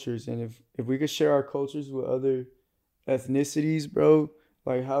cultures, and if we could share our cultures with other ethnicities, bro,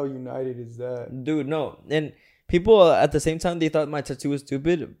 like how united is that? Dude, no. And people at the same time they thought my tattoo was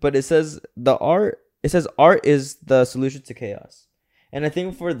stupid, but it says art is the solution to chaos. And I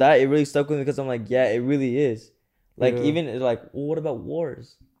think for that it really stuck with me because I'm like, yeah, it really is. Like Yeah. even like, well, what about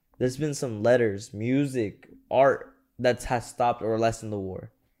wars? There's been some letters, music, art that has stopped or lessened the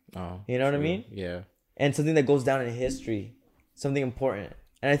war. Oh, You know what I true. mean? Yeah. And something that goes down in history, something important.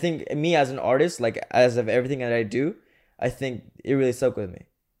 And I think me as an artist, like as of everything that I do, I think it really stuck with me.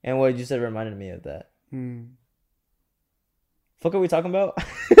 And what you said reminded me of that. Fuck are we talking about?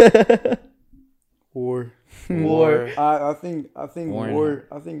 War. War. I think War and- war.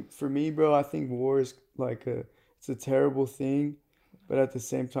 I think for me, bro, I think war is like it's a terrible thing, but at the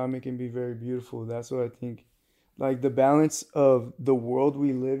same time, it can be very beautiful. That's what I think. Like the balance of the world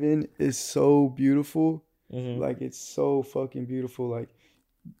we live in is so beautiful. Mm-hmm. Like it's so fucking beautiful. Like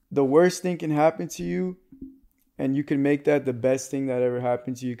the worst thing can happen to you, and you can make that the best thing that ever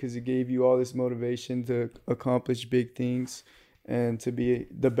happened to you because it gave you all this motivation to accomplish big things and to be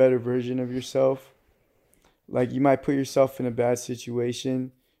the better version of yourself. Like you might put yourself in a bad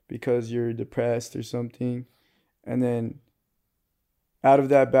situation because you're depressed or something, and then out of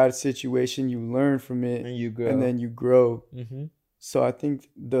that bad situation you learn from it And you grow. and then you grow. Mm-hmm. So I think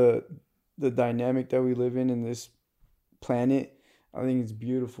the dynamic that we live in this planet, I think it's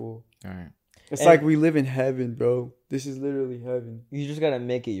beautiful. All right. It's And- like we live in heaven, bro. This is literally heaven. You just gotta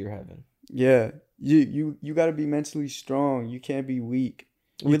make it your heaven. Yeah. You got to be mentally strong. You can't be weak.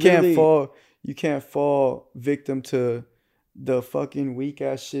 We You can't literally- fall victim to the fucking weak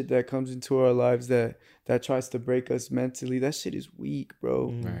ass shit that comes into our lives that tries to break us mentally. That shit is weak, bro.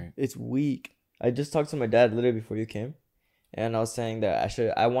 Mhm. Right. It's weak. I just talked to my dad literally before you came, and I was saying that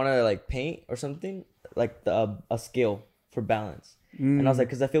I want to like paint or something like a skill for balance. And I was like,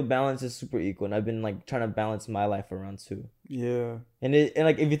 because I feel balance is super equal, and I've been like trying to balance my life around too. Yeah. And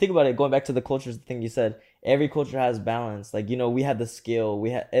like if you think about it, going back to the cultures thing you said, every culture has balance. Like we had the skill,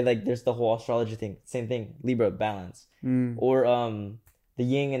 like there's the whole astrology thing, same thing, Libra balance, or the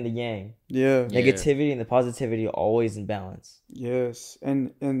yin and the yang, Yeah. Yeah. negativity and the positivity always in balance. Yes.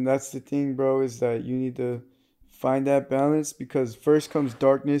 And that's the thing, bro, is that you need to find that balance because first comes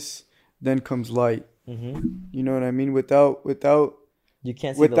darkness, then comes light. Mm-hmm. You know what I mean? Without You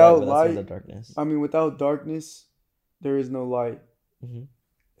can't see Without the light without seeing the light- darkness. without darkness, there is no light. Mm-hmm.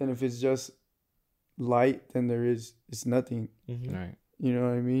 And if it's just light, then it's nothing. Mm-hmm. All right. You know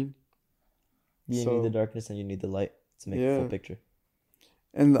what I mean? You So- need the darkness and you need the light to make a Yeah. full picture.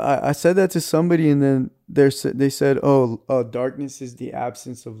 And I said that to somebody, and then they said, "Oh, darkness is the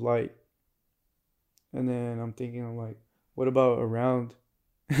absence of light." And then I'm like, what about around?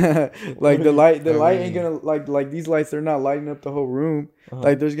 Like the light ain't gonna like these lights. They're not lighting up the whole room.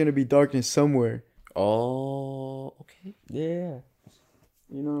 Like there's gonna be darkness somewhere. Oh, okay. Yeah.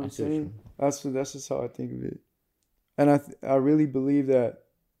 You know what I'm saying? That's just how I think of it. And I really believe that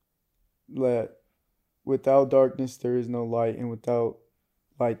without darkness there is no light, and without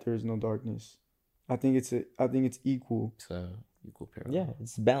light there is no darkness. I think it's equal. It's equal parallel. Yeah,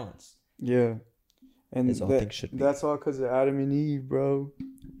 it's balance. Yeah. And As all things should be. That's all because of Adam and Eve, bro.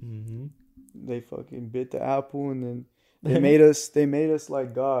 Mm-hmm. They fucking bit the apple, and then they made us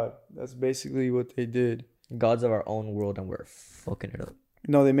like God. That's basically what they did. Gods of our own world, and we're fucking it up.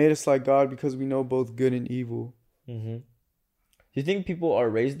 No, they made us like God because we know both good and evil. Mm-hmm. Do you think people are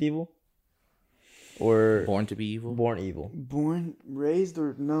raised evil? Or born to be evil? Born evil. Born, raised,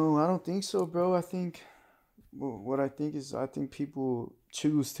 or no, I don't think so, bro. I think I think people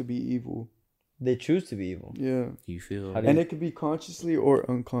choose to be evil. They choose to be evil. Yeah. Do you feel? And it could be consciously or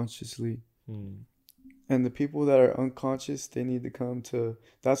unconsciously. And the people that are unconscious, they need to come to.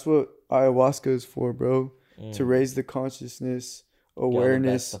 That's what ayahuasca is for, bro. To raise the consciousness,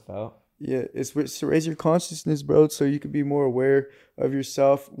 awareness. Get all the bad stuff out. Yeah, it's to raise your consciousness, bro, so you can be more aware of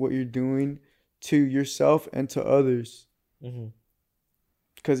yourself, what you're doing to yourself and to others.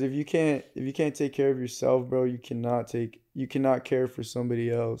 Because if you can't take care of yourself, bro, you cannot care for somebody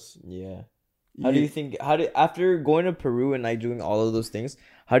else. Yeah. After going to Peru and like doing all of those things,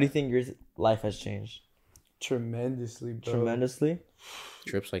 how do you think your life has changed? Tremendously, bro. Tremendously.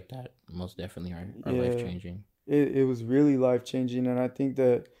 Trips like that most definitely are life changing. It was really life changing, and I think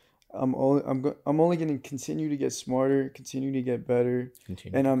that I'm only going to continue to get smarter, continue to get better,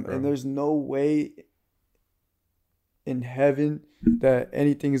 and there's no way in heaven that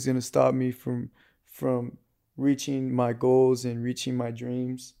anything is going to stop me from reaching my goals and reaching my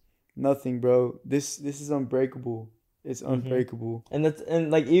dreams. Nothing, bro. This is unbreakable. It's unbreakable.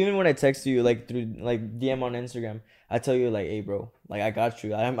 And like even when I text you like through like DM on Instagram, I tell you like, hey bro, like I got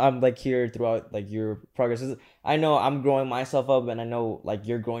you. I'm like here throughout like your progress. I know I'm growing myself up, and I know like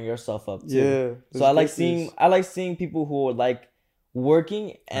you're growing yourself up too. Yeah. So I like seeing people who are like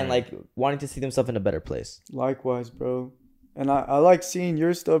working and like wanting to see themselves in a better place. Likewise, bro. And I like seeing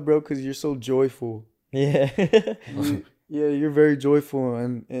your stuff, bro, because you're so joyful. Yeah. Yeah, you're very joyful,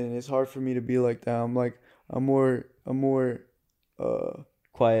 and it's hard for me to be like that. I'm more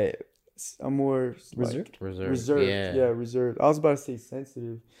quiet. I'm more reserved. Reserved. Yeah, reserved. I was about to say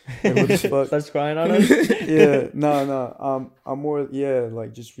sensitive. Like, what the fuck? Starts crying on us. Yeah, no. I'm more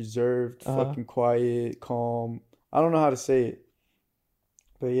like just reserved, fucking quiet, calm. I don't know how to say it,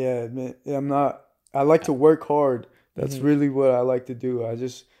 but yeah, man, I'm not. I like to work hard. That's really what I like to do.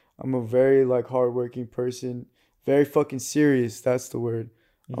 I'm a very like hardworking person. Very fucking serious. That's the word.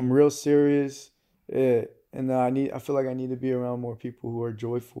 I'm real serious. Yeah. And I feel like I need to be around more people who are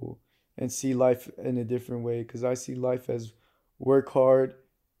joyful and see life in a different way. Because I see life as work hard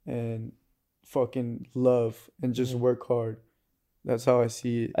and fucking love and just work hard. That's how I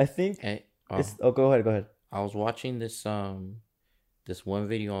see it. I think go ahead. I was watching this one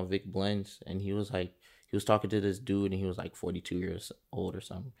video on Vic Blends, and he was talking to this dude, and he was like 42 years old or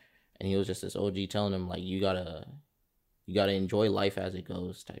something. And he was just this OG telling him like you gotta enjoy life as it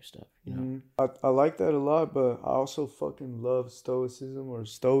goes type stuff, you know. I like that a lot, but I also fucking love stoicism or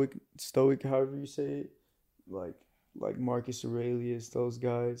stoic however you say it, like Marcus Aurelius, those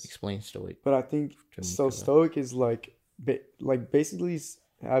guys. Explain stoic. But I think stoic is like basically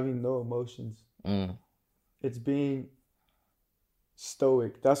having no emotions. It's being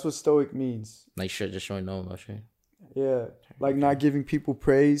stoic. That's what stoic means. Like just showing no emotion. Yeah, like not giving people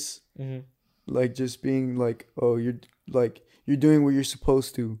praise, like just being like, oh, you're doing what you're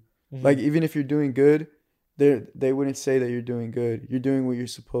supposed to. Like even if you're doing good, they wouldn't say that you're doing good. You're doing what you're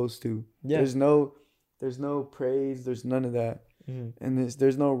supposed to. Yeah. There's no praise. There's none of that, and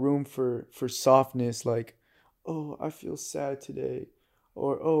there's no room for softness. Like, oh, I feel sad today,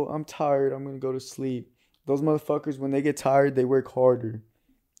 or oh, I'm tired. I'm gonna go to sleep. Those motherfuckers, when they get tired, they work harder,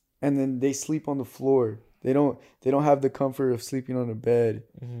 and then they sleep on the floor. They don't have the comfort of sleeping on a bed.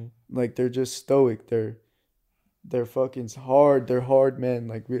 Like they're just stoic. They're fucking hard. They're hard men.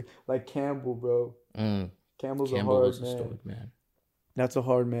 Like Campbell, bro. Campbell's a hard man. Stoic man. That's a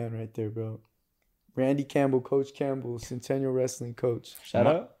hard man right there, bro. Randy Campbell, Coach Campbell, Centennial Wrestling coach. Shout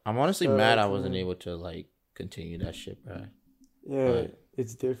out. I'm honestly mad I wasn't able to like continue that shit, bro. Yeah, but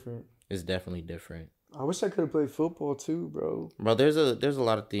it's different. It's definitely different. I wish I could have played football too, bro. Bro, there's a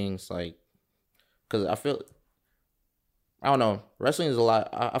lot of things like. Because I feel I don't know. Wrestling is a lot.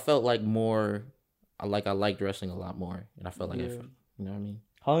 I felt like more. I liked wrestling a lot more, and I felt like you know what I mean.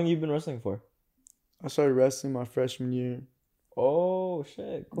 How long you been wrestling for? I started wrestling my freshman year. Oh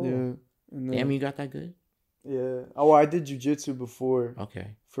shit! Cool. Yeah. And then, Damn, you got that good. Yeah. Oh, I did jujitsu before.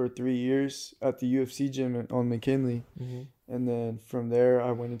 Okay. For 3 years at the UFC gym on McKinley, and then from there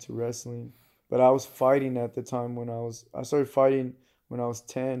I went into wrestling. But I was fighting at the time I started fighting when I was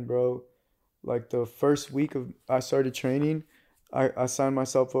 10, bro. Like the first week of I started training, I signed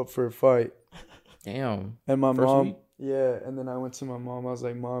myself up for a fight. Damn. And my First mom, week? yeah. And then I went to my mom. I was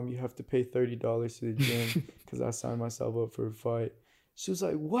like, Mom, you have to pay $30 to the gym because I signed myself up for a fight. She was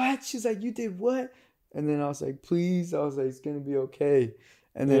like, what? She's like, you did what? And then I was like, please. I was like, it's gonna be okay.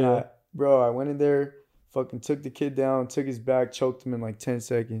 And then I went in there, fucking took the kid down, took his back, choked him in like 10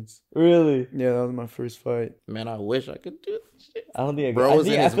 seconds. Really? Yeah, that was my first fight. Man, I wish I could do this shit. I don't think I Bro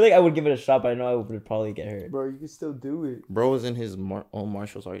could. I feel like I would give it a shot, but I know I would probably get hurt. Bro, you can still do it. Bro was in his own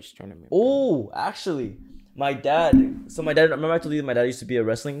martial arts tournament. Oh, actually, my dad. So my dad. Remember I told you my dad used to be a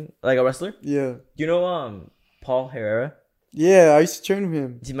wrestler. Yeah. You know, Paul Herrera. Yeah, I used to train with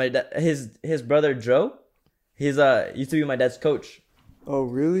him. See, my dad, his brother Joe, he's used to be my dad's coach. Oh,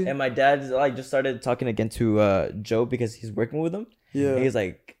 really? And my dad like just started talking again to Joe because he's working with him. Yeah. And he's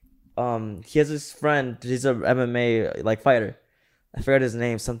like, he has this friend. He's a MMA like fighter. I forgot his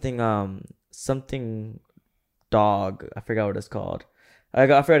name. Something dog. I forgot what it's called. I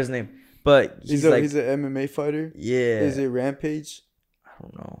forgot his name. But he's an MMA fighter. Yeah. Is it Rampage? I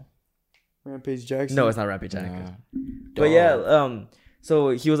don't know. Rampage Jackson? No, it's not Rampage Jackson. Nah. But yeah, so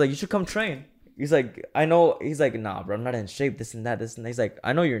he was like, you should come train. He's like, I know. He's like, nah, bro, I'm not in shape. This and that. He's like,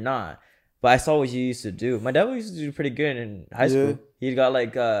 I know you're not, but I saw what you used to do. My dad used to do pretty good in high school. Yeah. He got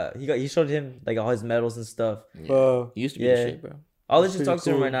like, he showed him like all his medals and stuff. Yeah. He used to be the shit, bro. I'll let you talk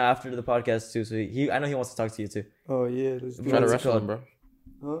to him right now after the podcast too. So I know he wants to talk to you too. Oh yeah, let's Try to wrestle him, bro.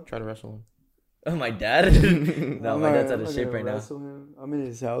 Huh? Try to wrestle him. Oh, my dad? No, my dad's out of shape right now. Him. I'm in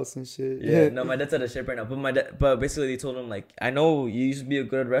his house and shit. Yeah, no, my dad's out of shape right now. But basically they told him like, I know you used to be a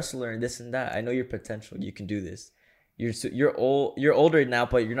good wrestler and this and that. I know your potential. You can do this. You're older now,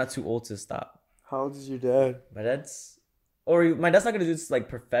 but you're not too old to stop. How old is your dad? My dad's not gonna do this like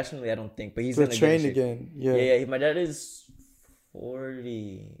professionally, I don't think. But he's gonna train again. Yeah. Yeah. My dad is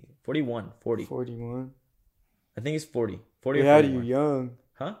 41. 41. I think he's 40. 40. He had you young.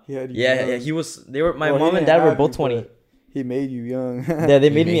 Huh? He had you young. Yeah. He was. They were. My mom and dad were both 20. He made you young. Yeah, they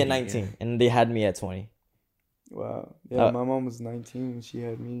made me at 19, and they had me at 20. Wow. Yeah, my mom was 19 when she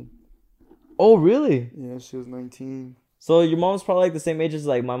had me. Oh, really? Yeah, she was 19. So your mom's probably like the same age as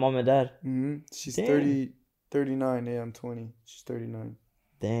like my mom and dad. Mm-hmm. She's 39. Yeah, I'm 20. She's 39.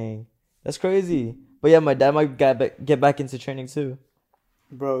 Dang, that's crazy. But yeah, my dad might get back into training too.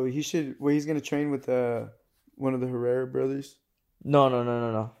 Bro, he should. Well, he's gonna train with one of the Herrera brothers.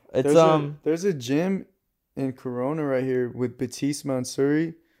 No. It's There's a gym in Corona right here with Batiste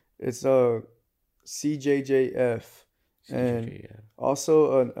Mansouri. It's CJJF. And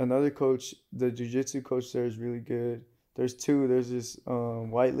also another coach, the jiu-jitsu coach there is really good. There's two. There's this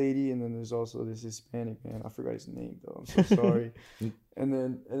white lady, and then there's also this Hispanic man. I forgot his name though. I'm so sorry. And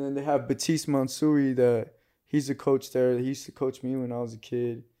then they have Batiste Mansouri. He's a coach there. He used to coach me when I was a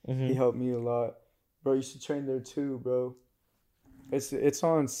kid. Mm-hmm. He helped me a lot. Bro, you should train there too, bro. It's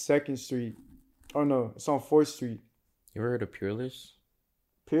on 2nd Street. Oh no, it's on 4th Street. You ever heard of Peerless?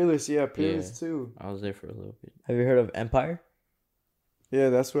 Peerless too. I was there for a little bit. Have you heard of Empire? Yeah,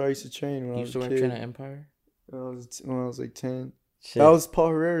 that's where I used to train when I was a kid. You used to train at Empire? When I was like 10. Shit. That was Paul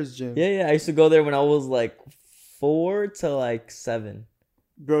Herrera's gym. Yeah. I used to go there when I was like 4 to like 7.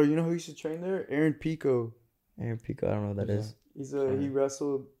 Bro, you know who used to train there? Aaron Pico. Aaron Pico, I don't know what that is. He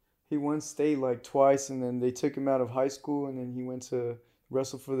wrestled. He won state like twice, and then they took him out of high school, and then he went to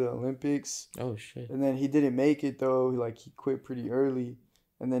wrestle for the Olympics. Oh shit! And then he didn't make it though. Like he quit pretty early,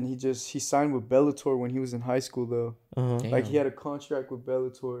 and then he signed with Bellator when he was in high school though. Like he had a contract with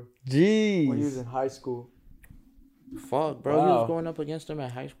Bellator. Jeez. When he was in high school. Fuck, bro. Wow. He was going up against him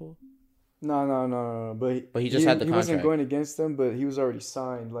at high school. No. But he just had the contract. He wasn't going against them, but he was already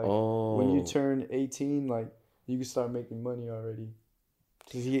signed. Like when you turn 18, like you can start making money already.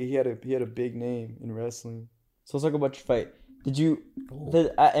 Cause he had a big name in wrestling. So let's talk about your fight.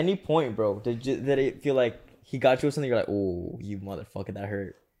 At any point, bro, did it feel like he got you with something? You're like, oh, you motherfucker, that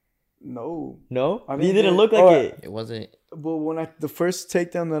hurt. No. I mean, he didn't look like it. It wasn't. But when the first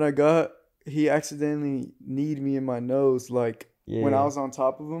takedown that I got, he accidentally kneed me in my nose. Like when I was on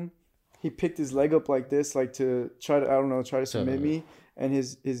top of him, he picked his leg up like this, like to try to submit me, and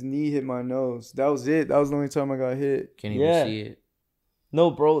his knee hit my nose. That was it. That was the only time I got hit. Can't even see it.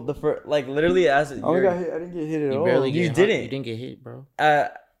 No, bro. The first, like literally as I didn't get hit at all. You didn't. You didn't get hit, bro.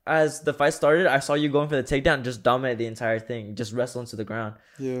 As the fight started, I saw you going for the takedown, and just dominate the entire thing, just wrestle into the ground.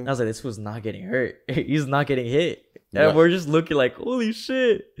 Yeah. And I was like, this was not getting hurt. He's not getting hit. And Yeah. we're just looking like, holy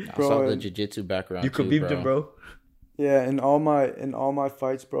shit. I Bro, saw the jiu-jitsu background. You could beat him, bro. Yeah, in all my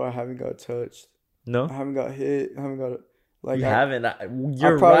fights, bro, I haven't got touched. No, I haven't got hit. I haven't got like you I, haven't.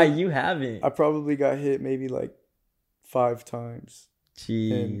 You're probably- right. You haven't. I probably got hit maybe like 5 times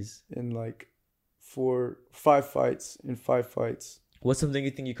Jeez. in like 5 fights in 5 fights. What's something you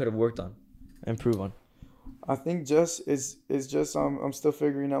think you could have worked on, improve on? I think just it's just I'm still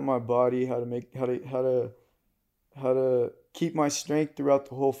figuring out my body, how to keep my strength throughout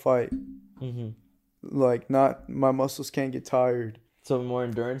the whole fight. Mm-hmm. Like not my muscles can't get tired. So more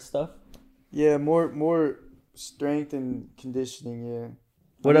endurance stuff. Yeah, more strength and conditioning. Yeah.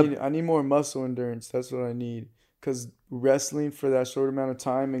 I need more muscle endurance. That's what I need. Cause wrestling for that short amount of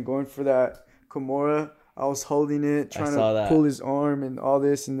time and going for that Kimura, I was holding it, trying to pull his arm and all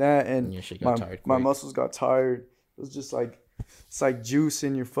this and that, and your shit got tired my quick. muscles got tired. It was just like it's like juice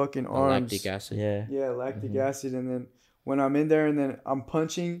in your fucking arms. Lactic acid. Yeah, lactic acid. And then when I'm in there and then I'm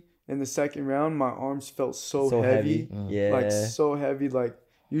punching in the second round, my arms felt so heavy. Yeah, Like so heavy. Like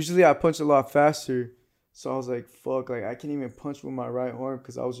usually I punch a lot faster. So I was like, fuck, like I can't even punch with my right arm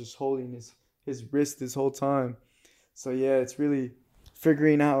because I was just holding his wrist this whole time. So yeah, it's really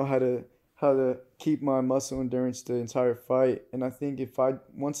figuring out how to keep my muscle endurance the entire fight. And I think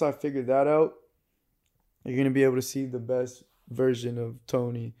once I figure that out, you're gonna be able to see the best version of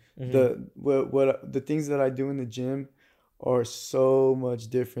Tony. Mm-hmm. The things that I do in the gym are so much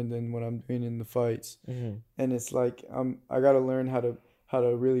different than what I'm doing in the fights. Mm-hmm. And it's like I gotta learn how to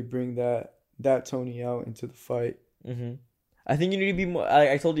really bring that Tony out into the fight. Mm-hmm. I think you need to be more.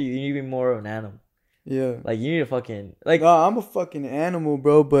 I told you need to be more of an animal. Yeah. Like you need to fucking like. No, I'm a fucking animal,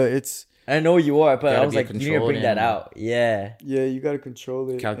 bro. But it's. I know you are, but I was like, you need to bring animal. that out. Yeah. Yeah, you gotta control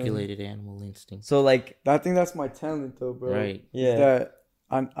it. Calculated animal instinct. So like, I think that's my talent, though, bro. Right. Yeah. That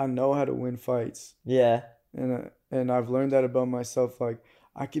I know how to win fights. Yeah. And I've learned that about myself. Like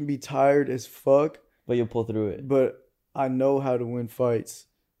I can be tired as fuck, but you'll pull through it. But I know how to win fights.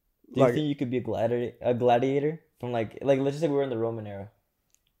 Do you think you could be a gladiator from like let's just say we were in the Roman era?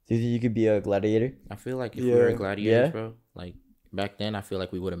 Do you think you could be a gladiator? I feel like if we were gladiators, bro, like back then, I feel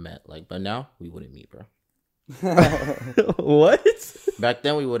like we would have met. Like, but now we wouldn't meet, bro. What? Back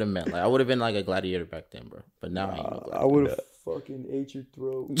then we would have met. Like, I would have been like a gladiator back then, bro. But now I ain't no gladiator. I would have fucking ate your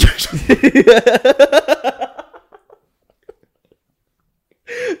throat.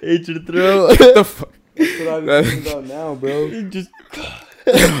 Ate your throat. What the fuck? That's what I'm thinking about now, bro. Just.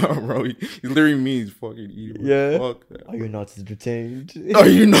 Bro, he literally means fucking eat. Yeah. Fuck that. Are you not entertained? Are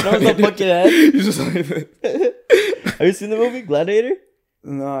you not? That was a fucking head. He's just like that. Have you seen the movie Gladiator?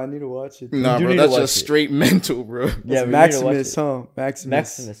 No, I need to watch it. Nah, bro, that's just straight mental, bro. Yeah, Maximus, huh?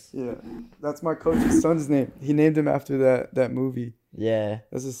 Maximus. Yeah, that's my coach's son's name. He named him after that movie. Yeah,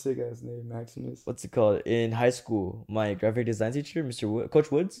 that's a sick ass name, Maximus. What's it called? In high school, my graphic design teacher,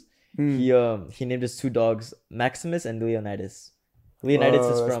 Coach Woods, he named his 2 dogs Maximus and Leonidas. Leonidas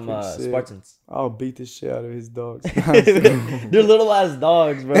is from Spartans. I'll beat the shit out of his dogs. They're little ass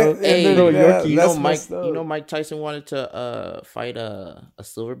dogs, bro. Hey, they're little Yorkies. You know Mike Tyson wanted to fight a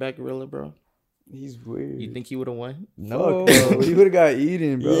silverback gorilla, bro. He's weird. You think he would have won? No, bro. He would have got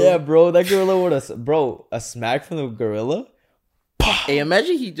eaten, bro. Yeah, bro. That gorilla would have, a smack from the gorilla. Hey,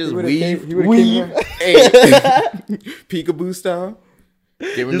 imagine he just weave. Hey, peekaboo style.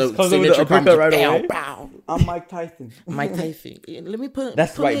 Give him just the signature uppercut right bow, away. bow. I'm Mike Tyson. Mike Tyson. Let me put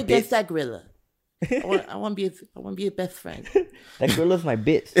me against that gorilla. I want to be a best friend. That gorilla's my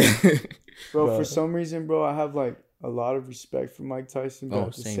bitch. Bro, for some reason, bro, I have like a lot of respect for Mike Tyson, but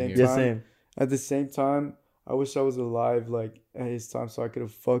at the same time, I wish I was alive like at his time so I could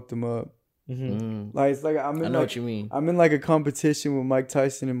have fucked him up. Mm-hmm. Like it's like I know what you mean. I'm in like a competition with Mike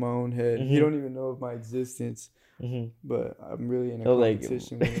Tyson in my own head. Mm-hmm. He don't even know of my existence. Mm-hmm. But I'm really in a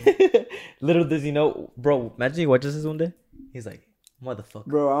competition with him. Little does he know, bro. Imagine he watches this one day. He's like, motherfucker.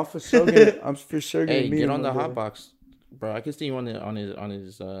 Bro, I'm for sure gonna hey, meet get him on the day. hot box, bro. I can see you on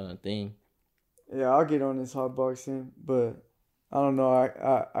his thing. Yeah, I'll get on his hot boxing, but I don't know.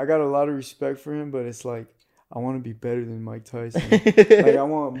 I got a lot of respect for him, but it's like I want to be better than Mike Tyson. Like I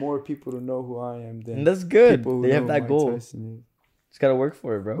want more people to know who I am than that's good. People who they have that Mike goal. Tyson is. Just gotta work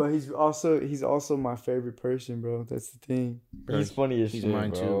for it, bro. But he's also my favorite person, bro. That's the thing. Bro, he's funny as shit. He's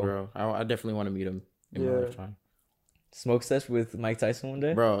mine too, bro. I definitely want to meet him in my lifetime. Smoke sesh with Mike Tyson one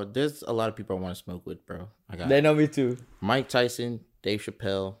day, bro. There's a lot of people I want to smoke with, bro. They know me too. Mike Tyson, Dave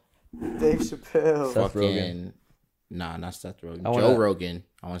Chappelle, Seth fucking Nah, not Seth Rogen. I wanna- Joe Rogan.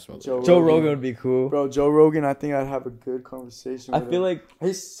 I want to smoke. Joe Joe Rogan. Rogan would be cool. Bro, Joe Rogan, I think I'd have a good conversation I with feel him. like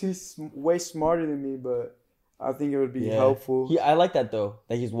He's way smarter than me, but I think it would be helpful. I like that though.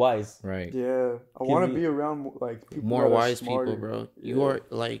 That he's wise. Right. Yeah, I want to be around like people More that are wise smarter. people, bro. Yeah. You are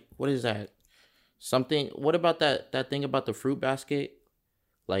like, what is that? Something. What about that thing about the fruit basket?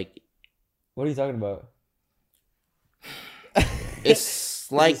 Like, What are you talking about?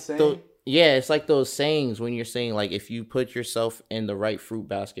 it's like saying? it's like those sayings when you're saying like if you put yourself in the right fruit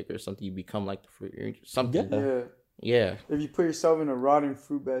basket or something, you become like the fruit. Something. Yeah. Yeah. If you put yourself in a rotten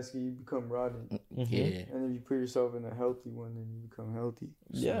fruit basket, you become rotten. Yeah. And if you put yourself in a healthy one, then you become healthy.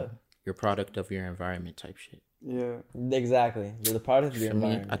 Yeah. You're product of your environment type shit. Yeah. Exactly. You're the product of your For me,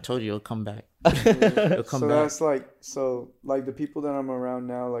 environment. I told you it'll come back. Yeah. It'll come So back. that's like the people that I'm around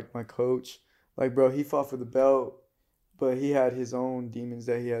now, like my coach, like bro, he fought for the belt, but he had his own demons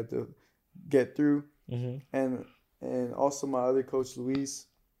that he had to get through. And also my other coach Luis,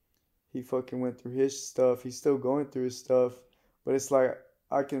 he fucking went through his stuff. He's still going through his stuff, but it's like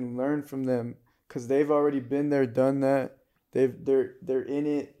I can learn from them because they've already been there, done that. They're in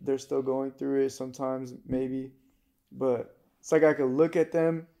it. They're still going through it sometimes, maybe, but it's like I could look at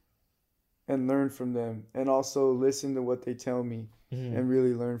them and learn from them, and also listen to what they tell me and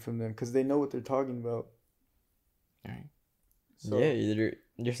really learn from them because they know what they're talking about. All right. So, yeah, you're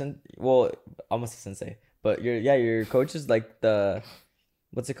well, almost a sensei, but your coach is like the,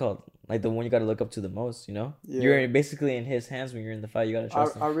 what's it called? Like the one you got to look up to the most, you know? Yeah. You're basically in his hands when you're in the fight. You got to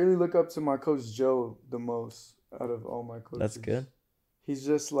trust him. I really look up to my coach Joe the most out of all my coaches. That's good. He's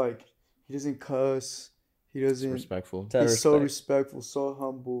just like, he doesn't cuss. He doesn't. Respectful. He's so respectful, so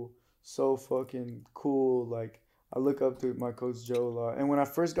humble, so fucking cool. Like, I look up to my coach Joe a lot. And when I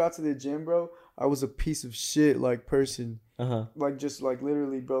first got to the gym, bro, I was a piece of shit, like, person. Like, just, like,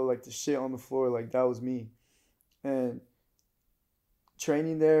 literally, bro, like, the shit on the floor, like, that was me. And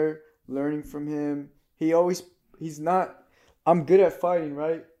training there, learning from him, he's not, I'm good at fighting,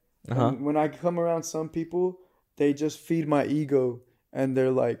 right? And when I come around some people, they just feed my ego. And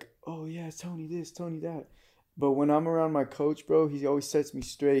they're like, oh, yeah, Tony this, Tony that. But when I'm around my coach, bro, he always sets me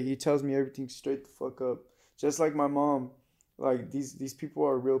straight. He tells me everything straight the fuck up. Just like my mom. Like, these people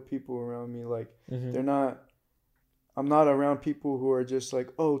are real people around me. Like, they're not... I'm not around people who are just like,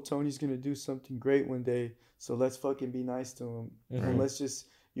 oh, Tony's going to do something great one day, so let's fucking be nice to him. And let's just...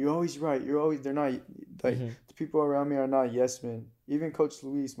 You're always right. They're not... Like, the people around me are not yes men. Even Coach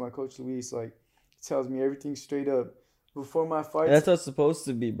Luis, my Coach Luis, like, tells me everything straight up. Before my fight, that's what it's supposed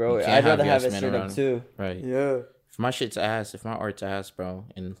to be, bro. I'd rather have it straight up too. Right. Yeah. If my shit's ass, if my art's ass, bro,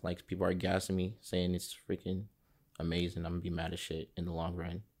 and like people are gassing me, saying it's freaking amazing, I'm gonna be mad as shit in the long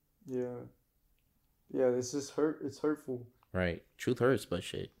run. Yeah. Yeah, this is it's hurtful. Right. Truth hurts, but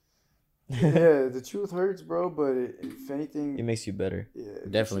shit. Yeah, the truth hurts, bro, but if anything... It makes you better. Yeah,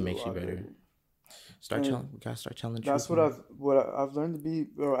 it Definitely makes you better. We gotta start telling the truth. That's what I've learned to be,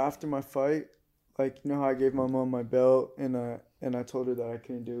 bro, after my fight. Like, you know how I gave my mom my belt and I told her that I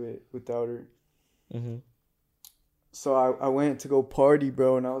couldn't do it without her. So I went to go party,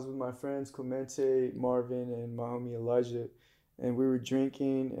 bro, and I was with my friends Clemente, Marvin, and my homie Elijah, and we were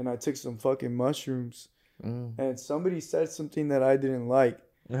drinking, and I took some fucking mushrooms, and somebody said something that I didn't like,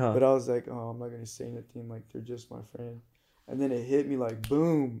 but I was like, oh, I'm not gonna say anything, like, they're just my friend, and then it hit me like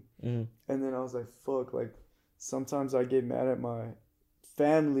boom, and then I was like, fuck, like, sometimes I get mad at my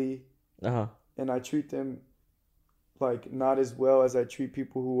family, and I treat them like not as well as I treat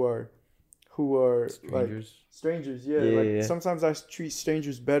people who are strangers. Like strangers. Yeah. Sometimes I treat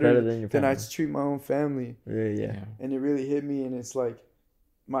strangers better than I treat my own family. Yeah. And it really hit me, and it's like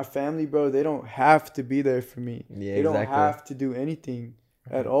my family, bro, they don't have to be there for me. Yeah, they don't have to do anything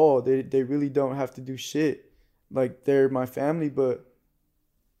at all. They really don't have to do shit. Like, they're my family, but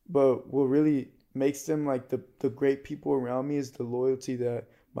what really makes them like the great people around me is the loyalty that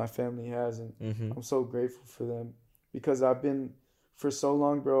my family has, and I'm so grateful for them, because I've been for so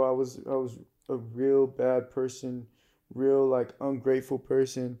long, bro. I was a real bad person, real like ungrateful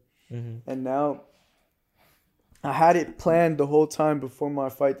person, and now I had it planned the whole time before my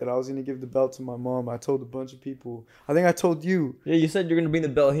fight that I was gonna give the belt to my mom. I told a bunch of people. I think I told you. Yeah, you said you're gonna bring the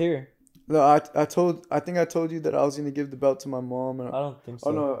belt here. No, I think I told you that I was gonna give the belt to my mom. And I don't think so.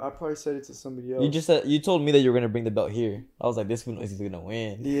 Oh no, I probably said it to somebody else. You told me that you were gonna bring the belt here. I was like, this one is gonna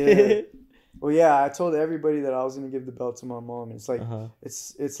win. Yeah. Well, yeah, I told everybody that I was gonna give the belt to my mom. It's like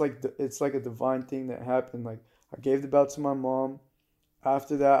it's like a divine thing that happened. Like, I gave the belt to my mom.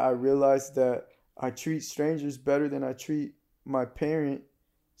 After that, I realized that I treat strangers better than I treat my parent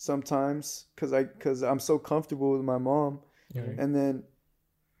sometimes, because I'm so comfortable with my mom. And then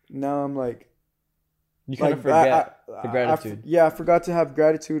now I'm like, You kind of Like forget the gratitude. I forgot to have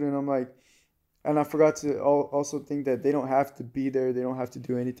gratitude, and I'm like, and I forgot to also think that they don't have to be there. They don't have to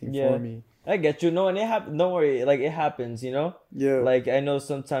do anything for me. I get you. No, and it happens. Don't worry. Like, it happens, you know? Yeah. Like, I know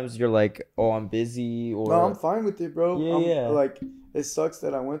sometimes you're like, oh, I'm busy, or... No, I'm fine with it, bro. Yeah. Like, it sucks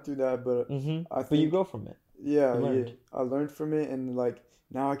that I went through that, but but you grow from it. Yeah. I learned from it, and like,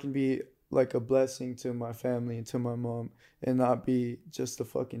 now I can be like a blessing to my family and to my mom, and not be just a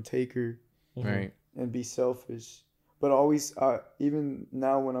fucking taker. Right. And be selfish. But always, even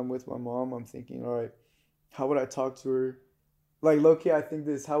now when I'm with my mom, I'm thinking, all right, how would I talk to her? Like, low-key, I think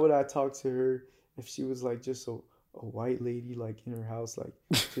this, how would I talk to her if she was like just a white lady, like in her house, like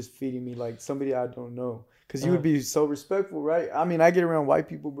just feeding me, like somebody I don't know? Because you would be so respectful, right? I mean, I get around white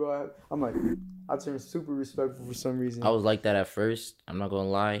people, bro. I'm like, I turn super respectful for some reason. I was like that at first. I'm not going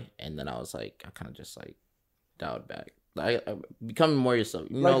to lie. And then I was like, I kind of just like dialed back. Like, becoming more yourself,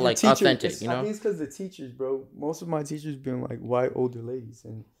 you know, like authentic, you know? I think it's because the teachers, bro. Most of my teachers been like white older ladies,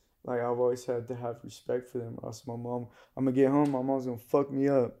 and like I've always had to have respect for them. Else my mom, I'm gonna get home, my mom's gonna fuck me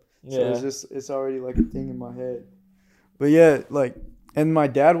up. So it's already like a thing in my head. But yeah, like, and my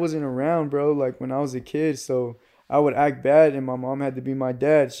dad wasn't around, bro. Like when I was a kid, so I would act bad, and my mom had to be my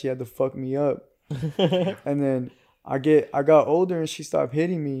dad. She had to fuck me up. And then I got older, and she stopped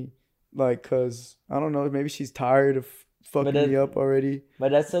hitting me. Like, cause I don't know, maybe she's tired of fucking me up already. My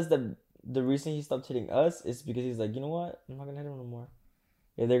dad says that the reason he stopped hitting us is because he's like, you know what? I'm not gonna hit him no more.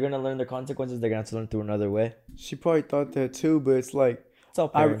 If they're gonna learn the consequences, they're gonna have to learn through another way. She probably thought that too, but it's like, it's all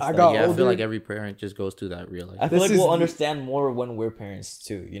parents. I got older. I feel like every parent just goes through that real life. I feel like we'll understand more when we're parents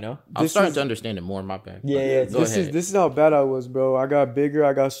too, you know? I'm starting to understand it more in my back. Yeah. This is how bad I was, bro. I got bigger,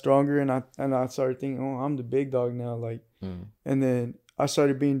 I got stronger, and I started thinking, oh, I'm the big dog now. Like, and then I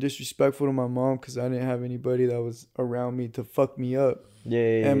started being disrespectful to my mom because I didn't have anybody that was around me to fuck me up.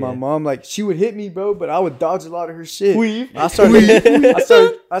 And my mom, like, she would hit me, bro, but I would dodge a lot of her shit. I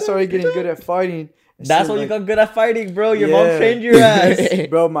started getting good at fighting. That's why you got good at fighting, bro. Your mom trained your ass.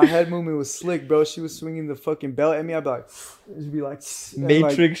 Bro, my head movement was slick, bro. She was swinging the fucking belt at me. I'd be like,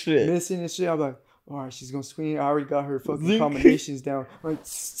 Matrix shit. Missing and shit. I'd be like, all right, she's gonna swing. I already got her fucking combinations down. Like,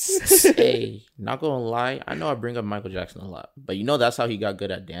 hey, not gonna lie, I know I bring up Michael Jackson a lot, but you know that's how he got good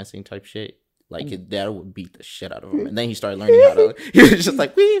at dancing type shit. Like his dad would beat the shit out of him, and then he started learning how to. He was just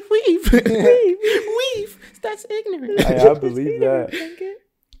like weave, weave. That's ignorant. I believe that.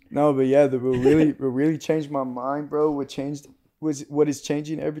 No, but yeah, what really changed my mind, bro. What is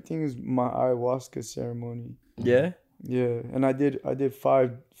changing everything is my ayahuasca ceremony. Yeah. Yeah, and I did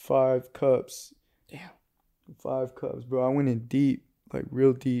 5 cups. Damn. 5 cups, bro. I went in deep, like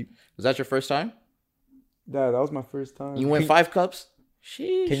real deep. Was that your first time? That was my first time. You went 5 cups?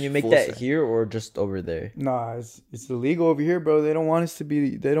 Sheesh. Can you make that here or just over there? Nah, it's illegal over here, bro. They don't want us to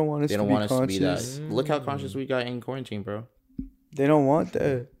be. They don't want us to be that. Look how conscious we got in quarantine, bro. They don't want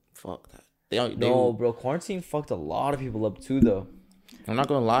that. Fuck that. No, bro. Quarantine fucked a lot of people up too, though. I'm not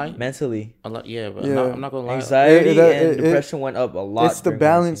gonna lie. Mentally. Yeah, but I'm not gonna lie. Anxiety and depression went up a lot. It's the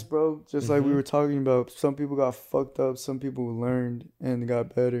balance, bro. Just like we were talking about. Some people got fucked up. Some people learned and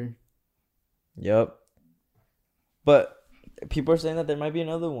got better. Yep. But people are saying that there might be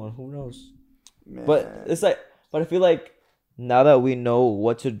another one. Who knows? Man. But I feel like now that we know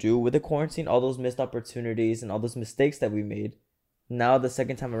what to do with the quarantine, all those missed opportunities and all those mistakes that we made, now the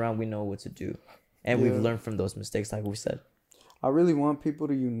second time around we know what to do, and we've learned from those mistakes, like we said. I really want people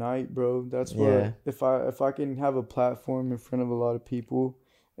to unite, bro. That's why if I can have a platform in front of a lot of people,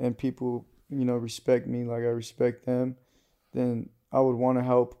 and people, you know, respect me like I respect them, then I would want to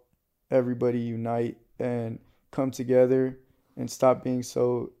help everybody unite and come together and stop being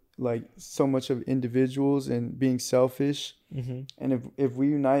so much of individuals and being selfish. And if we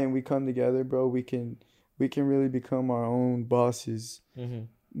unite and we come together, bro, we can really become our own bosses.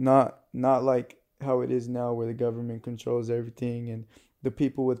 Not like how it is now, where the government controls everything and the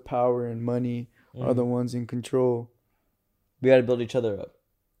people with power and money are the ones in control. We gotta build each other up.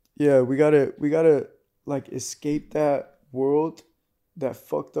 Yeah, we gotta like escape that world, that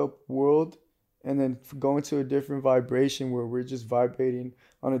fucked up world, and then go into a different vibration where we're just vibrating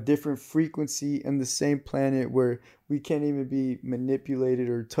on a different frequency in the same planet, where we can't even be manipulated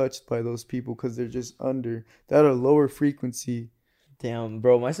or touched by those people because they're just under that a lower frequency. Damn,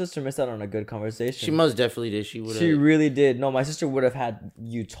 bro, my sister missed out on a good conversation. She most definitely did. She really did. No, my sister would have had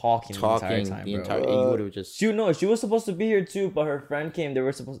you talking the entire time, you would have just. She was supposed to be here too, but her friend came.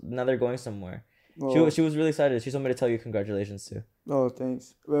 Now they're going somewhere. She was really excited. She told me to tell you congratulations too. Oh,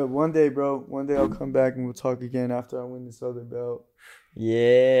 thanks. Well, one day, bro. One day I'll come back and we'll talk again after I win this other belt. Yeah.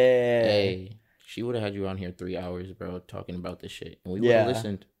 Hey, she would have had you on here 3 hours, bro, talking about this shit, and we would have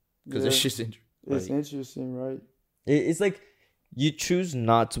listened because this shit's interesting. It's interesting, right? It's like you choose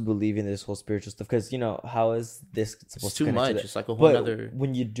not to believe in this whole spiritual stuff because, you know, how is this supposed to too connect to much. that? It's like a whole But other.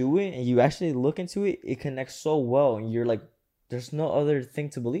 when you do it and you actually look into it, it connects so well, and you're like, there's no other thing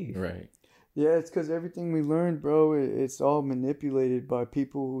to believe. Right. Yeah, it's because everything we learned, bro, it's all manipulated by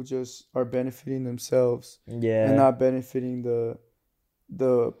people who just are benefiting themselves and Yeah. not benefiting the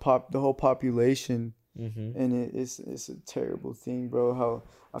whole population. Mm-hmm. And it's a terrible thing, bro. How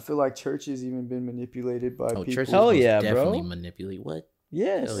I feel like churches even been manipulated by people. Churches Hell most yeah, definitely bro. manipulate. What?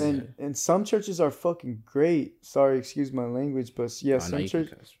 Yes. Hell yeah. And some churches are fucking great. Sorry, excuse my language, but yeah, Oh, no,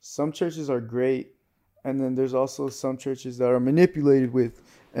 some churches are great, and then there's also some churches that are manipulated with,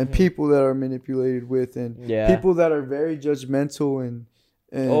 and Mhm. people that are manipulated with, and Yeah. people that are very judgmental and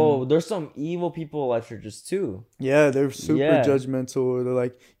Oh, there's some evil people at churches too. yeah, they're super Yeah. judgmental. Or they're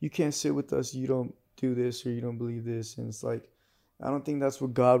like, you can't sit with us. You don't do this or you don't believe this, and it's like, I don't think that's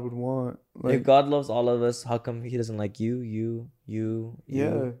what God would want. Like, If God loves all of us, how come He doesn't like you? Yeah. You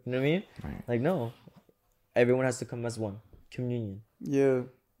know what I mean? Right. Like, no. Everyone has to come as one. Communion. yeah,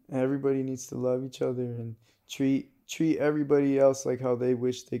 everybody needs to love each other and treat everybody else like how they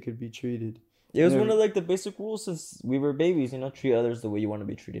wish they could be treated. It was Yeah. one of like the basic rules since we were babies. You know, treat others the way you want to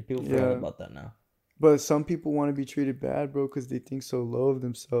be treated. People forget Yeah. about that now. But some people want to be treated bad, bro, because they think so low of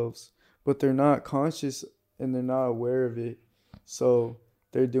themselves. But they're not conscious and they're not aware of it. So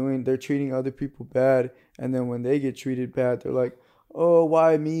they're treating other people bad. And then when they get treated bad, they're like, oh,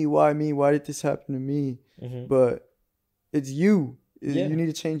 why me? Why me? Why did this happen to me? Mm-hmm. But it's you. Yeah. You need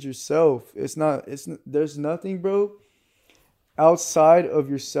to change yourself. There's nothing, bro, outside of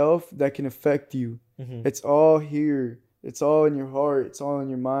yourself that can affect you. Mm-hmm. It's all here. It's all in your heart. It's all in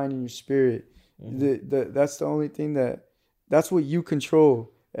your mind and your spirit. Mm-hmm. That's the only thing that's what you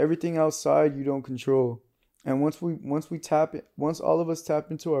control. Everything outside you don't control. And once all of us tap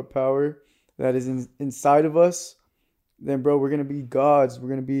into our power that is inside of us, then bro, we're gonna be gods. We're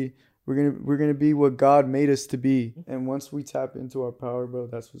gonna be what God made us to be. And once we tap into our power, bro,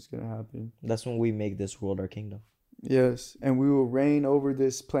 that's what's gonna happen. That's when we make this world our kingdom. Yes, and we will reign over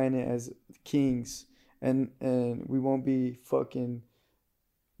this planet as kings, and we won't be fucking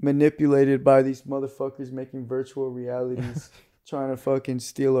manipulated by these motherfuckers making virtual realities, trying to fucking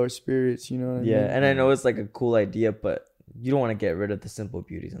steal our spirits. You know what I mean? Yeah, and I know it's like a cool idea, but you don't want to get rid of the simple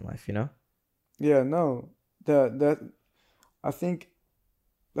beauties in life, you know? Yeah, no, that I think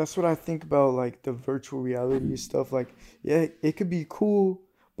that's what I think about, like the virtual reality stuff. Like, yeah, it could be cool,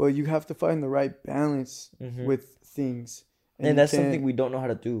 but you have to find the right balance Mm-hmm. with things. And that's something we don't know how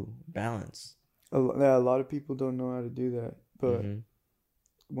to do. Balance. A lot of people don't know how to do that. But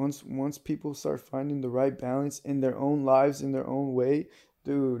Mm-hmm. once people start finding the right balance in their own lives, in their own way,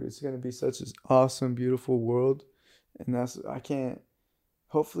 dude, it's gonna be such an awesome, beautiful world. And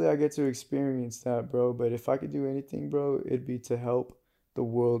hopefully I get to experience that, bro. But if I could do anything, bro, it'd be to help the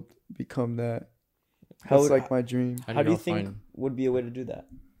world become that. That's like my dream. How do you think would be a way to do that?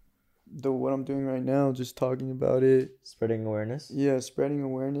 What I'm doing right now, just talking about it. Spreading awareness? Yeah, spreading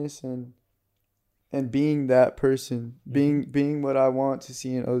awareness and being that person, being what I want to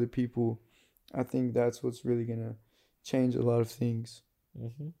see in other people. I think that's what's really gonna change a lot of things.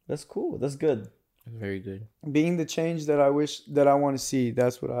 Mm-hmm. That's cool. That's good. Very good. Being the change that I want to see.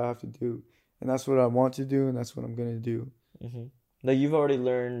 That's what I have to do, and that's what I want to do, and that's what I'm gonna do. Mm-hmm. Like you've already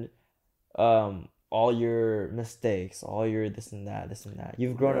learned, all your mistakes, all your this and that.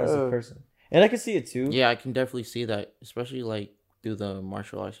 You've grown as a person, and I can see it too. Yeah, I can definitely see that, especially like through the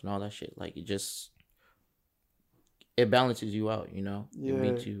martial arts and all that shit. Like it balances you out, you know. Yeah, it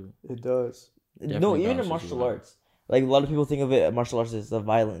makes you. It does. No, even in martial arts, like a lot of people think of it, martial arts as a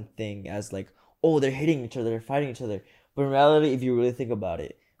violent thing, as like, oh, they're hitting each other, they're fighting each other. But in reality, if you really think about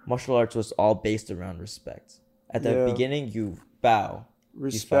it, martial arts was all based around respect. At the beginning, you bow.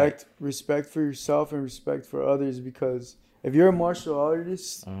 Respect for yourself and respect for others, because if you're a martial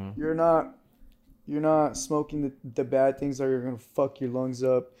artist, you're not smoking the bad things that are gonna fuck your lungs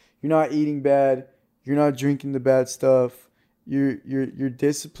up. You're not eating bad. You're not drinking the bad stuff. You're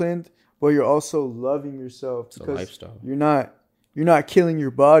disciplined, but you're also loving yourself, It's a because lifestyle. you're not killing your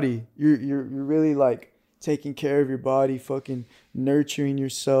body. You're really like taking care of your body, fucking nurturing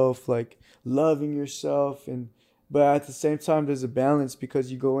yourself, like loving yourself. But at the same time, there's a balance,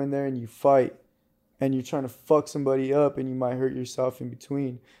 because you go in there and you fight and you're trying to fuck somebody up and you might hurt yourself in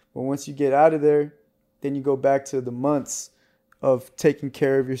between. But once you get out of there, then you go back to the months of taking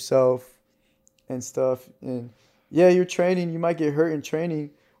care of yourself and stuff. And yeah, you're training. You might get hurt in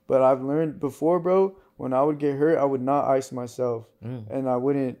training, but I've learned before, bro, when I would get hurt, I would not ice myself. And I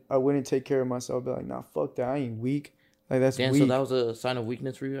wouldn't take care of myself. I'd be like, nah, fuck that. I ain't weak. Like, that's Damn, weak. so that was a sign of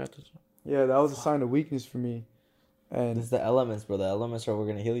weakness for you after? Yeah, that was a sign of weakness for me. And This is the elements, bro. The elements are we're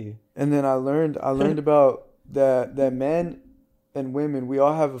gonna heal you. and then I learned about that men and women, we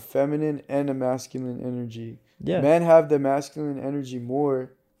all have a feminine and a masculine energy. Yeah. Men have the masculine energy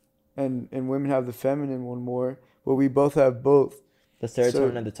more, and women have the feminine one more, but we both have both. The serotonin So-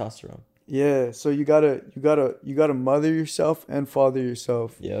 and the testosterone. Yeah, so you gotta mother yourself and father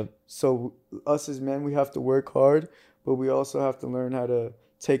yourself. Yep. So us as men, we have to work hard, but we also have to learn how to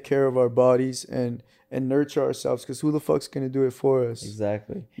take care of our bodies and nurture ourselves. Because who the fuck's gonna do it for us?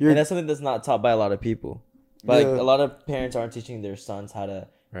 Exactly. You're- And that's something that's not taught by a lot of people. Like Yeah. a lot of parents aren't teaching their sons how to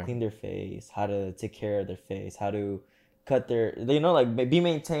Right. clean their face, how to take care of their face, how to cut their, like be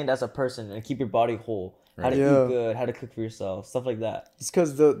maintained as a person and keep your body whole. How to Yeah. eat good, how to cook for yourself, stuff like that. It's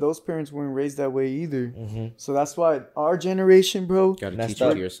because those parents weren't raised that way either. Mm-hmm. So that's why our generation, bro, Gotta Messed teach it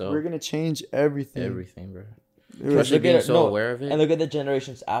up. to yourself. we're gonna change everything. Everything, bro. It- Especially Look at being it- so no, aware of it. And look at the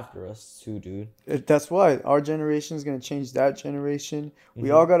generations after us too, dude. That's why our generation is gonna change that generation. We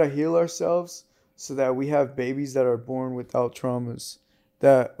Mhm. all gotta heal ourselves so that we have babies that are born without traumas,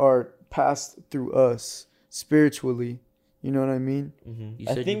 that are passed through us spiritually. You know what I mean? Mm-hmm. You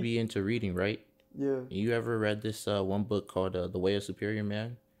I said think you'd be into reading, right? Yeah. You ever read this one book called The Way of Superior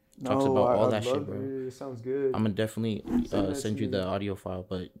Man? Talks No, about all I'd that shit, love to bro. read it. It sounds good. I'm gonna definitely Send that send to you me. the audio file,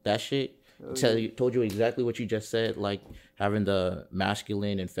 but that shit Oh, told you exactly what you just said, like having the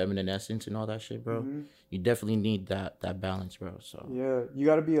masculine and feminine essence and all that shit, bro. Mhm. You definitely need that balance, bro. So Yeah, you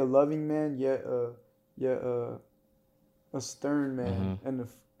gotta be a loving man, yet a stern man,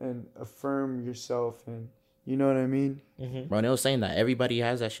 and affirm yourself, and you know what I mean. mm-hmm. bro, and they was saying that everybody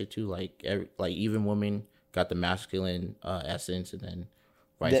has that shit too. Like like even women got the masculine essence, and then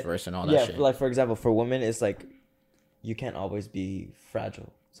vice That- versa and all that yeah, shit. like for example, for women, it's like you can't always be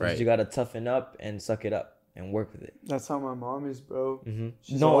fragile. So Right. you gotta toughen up and suck it up and work with it. That's how my mom is, bro. Mm-hmm.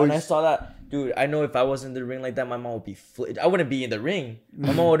 She's No, and I always- saw that, dude. I know if I was in the ring like that, my mom would be. I wouldn't be in the ring.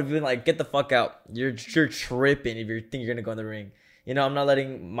 My mom would have been like, "Get the fuck out! You're tripping if you think you're gonna go in the ring. You know, I'm not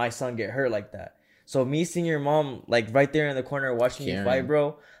letting my son get hurt like that." So me seeing your mom like right there in the corner watching you Caring. fight,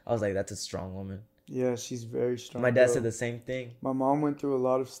 bro, I was like, "That's a strong woman." Yeah, she's very strong. My dad bro. said the same thing. My mom went through a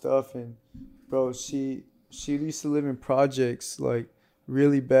lot of stuff, and bro, she used to live in projects like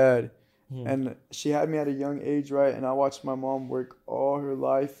really bad, Hmm. and she had me at a young age, right? And I watched my mom work all her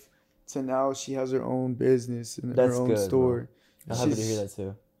life to now she has her own business and That's her own good, bro. store. I'm happy to hear that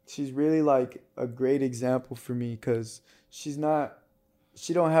too. She's really like a great example for me because she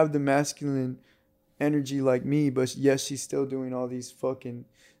don't have the masculine energy like me, but yes, she's still doing all these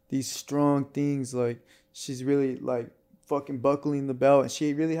strong things. Like she's really like fucking buckling the belt, and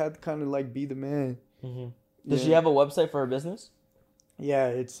she really had to kind of like be the man. Mm-hmm. Does she Yeah. have a website for her business? Yeah,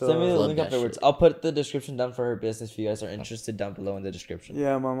 it's Send me the Plug link that afterwards. shit. I'll put the description down for her business if you guys are interested down below in the description.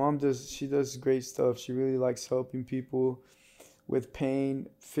 yeah. My mom does great stuff. She really likes helping people with pain,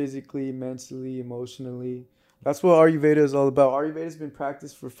 physically, mentally, emotionally. That's what Ayurveda is all about. Ayurveda has been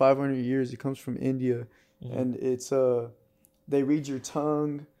practiced for 500 years. It comes from India, Mhm. and it's they read your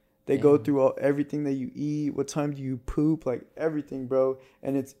tongue. They go through everything that you eat. What time do you poop? Like everything, bro.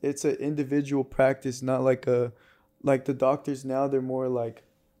 And it's an individual practice, not like the doctors now. They're more like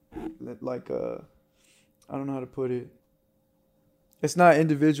I don't know how to put it. It's not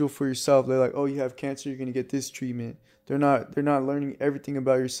individual for yourself. They're like, oh, you have cancer, you're gonna get this treatment. They're not learning everything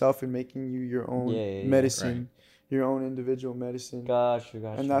about yourself and making you your own Yeah, medicine, your own individual medicine. Gotcha.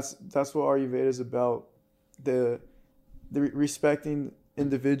 And that's what Ayurveda is about. The respecting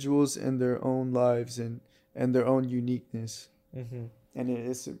individuals and their own lives and their own uniqueness. Mm-hmm. And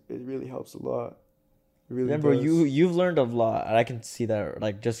it really helps a lot. It really Yeah, bro, does. you've learned a lot. I can see that,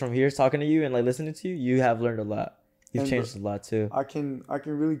 like just from here talking to you and like listening to you, you have learned a lot. You've And changed a lot too. I can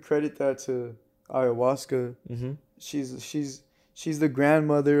really credit that to ayahuasca. Mm-hmm. She's the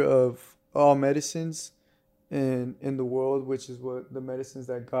grandmother of all medicines in the world, which is what the medicines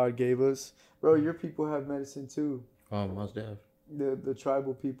that God gave us. Bro, your people have medicine too. Oh, most def. The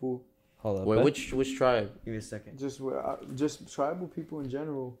tribal people, Hold up. Wait, what? which tribe? Give me a second. just tribal people in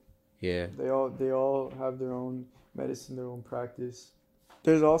general. Yeah. They all have their own medicine, their own practice.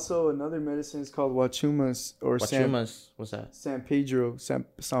 There's also another medicine. It's called Wachumas or What's that? San Pedro, San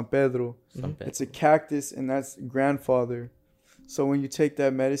Pedro. Something. It's a cactus, and that's grandfather. So when you take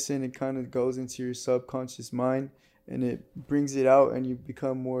that medicine, it kind of goes into your subconscious mind, and it brings it out, and you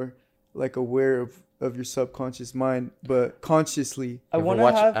become more like aware of your subconscious mind, but consciously. I You ever want to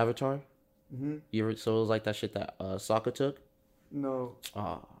watch have. Avatar? Hmm You ever, so it was like that shit that Sokka took? No,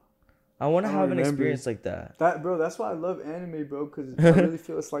 Ah. I want to I don't have an remember. experience like that. that's why I love anime, bro, because I really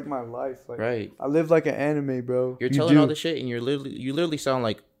feel it's like my life. Like Right. I live like an anime, bro. You're You telling do. all this shit and you literally sound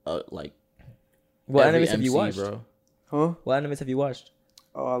like like What every animes have you watched? bro. Huh? What animes have you watched?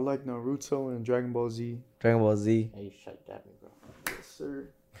 Oh, I like Naruto and Dragon Ball Z. Dragon Ball Z. Hey, shut that, bro. Yes, sir.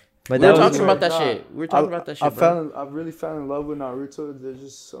 But We were that was talking about that Nah, shit. We were talking about that shit, bro. I really fell in love with Naruto. There's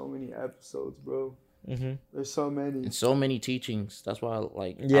just so many episodes, bro. Mm-hmm. There's so many. And so many teachings. That's why,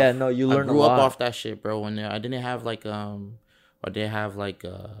 like, Yeah, no, you learn I grew a up lot. off that shit, bro. When I didn't have like or they have like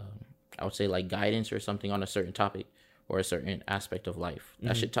I would say like guidance or something on a certain topic or a certain aspect of life.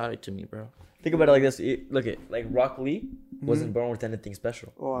 That shit taught it to me, bro. Think about it like this. Look at like Rock Lee wasn't born with anything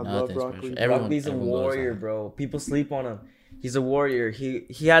special. Oh, I Nothing love special. broccoli. Everyone- Rock Lee's a everyone goes warrior, on. bro. People sleep on him. He's a warrior.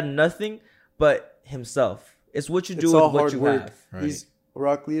 He had nothing but himself. It's what you do It's with all what hard you work. have. Right.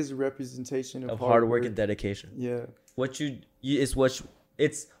 Rock Lee is a representation Of hard work and dedication. Yeah. What you it's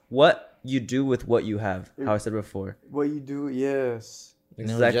what you do with what you have. How I said before. What you do, yes. You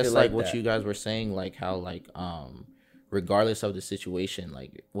know, Exactly just like what that. you guys were saying, like how like regardless of the situation,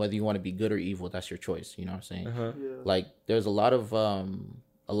 like whether you want to be good or evil, that's your choice. You know what I'm saying? Uh-huh. Yeah. Like there's a lot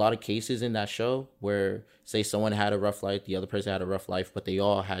of cases in that show where say someone had a rough life, the other person had a rough life, but they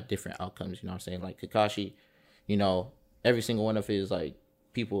all had different outcomes. You know what I'm saying? Like Kakashi, you know, every single one of his like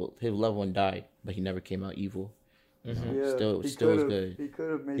people, his loved one died, but he never came out evil. Mhm. Yeah. Still he was could've- good. He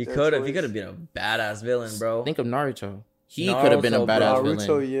could have made He that could have. choice. He could have been a badass villain, bro. Think of Naruto. He could have been a Naruto, bro. badass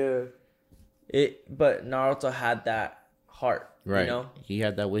Naruto, villain. yeah. But Naruto had that heart, Right. You know. He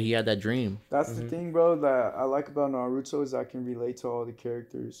had that dream. That's the thing, bro, that I like about Naruto is I can relate to all the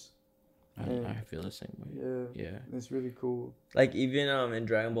characters. Yeah. I feel the same way. Yeah. Yeah. It's really cool. Like even in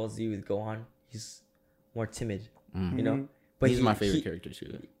Dragon Ball Z with Gohan, he's more timid, you know. Mhm. But He's my favorite character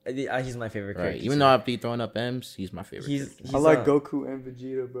too. He's my favorite Right. character. Even though I'd be throwing up M's, he's my favorite. he's I like Goku and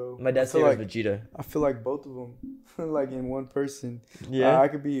Vegeta, bro. My dad's I feel favorite like, is Vegeta. I feel like both of them, like in one person. Yeah, I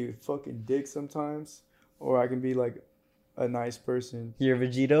could be a fucking dick sometimes, or I can be like a nice person. you're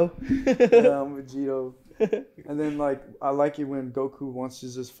Vegito. Yeah, I'm Vegito. And then like I like it when Goku wants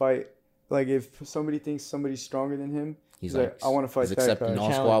to just fight. Like if somebody thinks somebody's stronger than him, He's like, like, I want to fight he's that accepting guy. all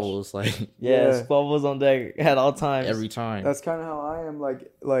Challenge. squabbles like Yeah, Yeah. squabbles on deck at all times. every time. That's kind of how I am.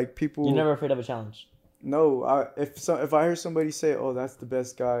 Like people. You're never afraid of a challenge. No, if I hear somebody say, "Oh, that's the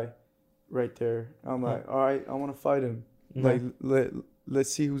best guy," right there, I'm like, all right, I want to fight him. Mhm. Like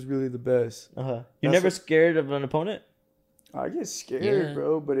let's see who's really the best. You're That's never what- scared of an opponent. I get scared, Yeah.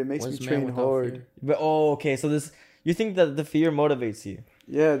 bro, but it makes What's me man train without hard. fear? But okay, so you think that the fear motivates you?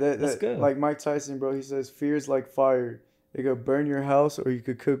 Yeah, That's good. Like Mike Tyson, bro, he says fear is like fire. It could burn your house, or you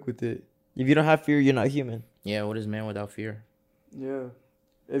could cook with it. If you don't have fear, you're not human. Yeah, what is man without fear? Yeah,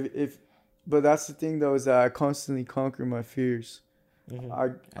 but that's the thing though, is that I constantly conquer my fears. Mhm.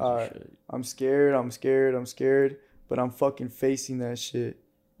 As you should. I'm scared, but I'm fucking facing that shit.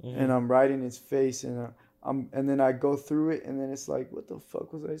 Mhm. And I'm right in its face, and and then I go through it, and then it's like, what the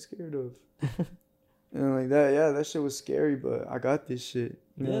fuck was I scared of? And like that, yeah, that shit was scary, but I got this shit.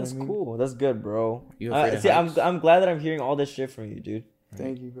 You know Yeah, what that's I mean? cool. That's good, bro. You afraid of See, heights? I'm glad that I'm hearing all this shit from you, dude.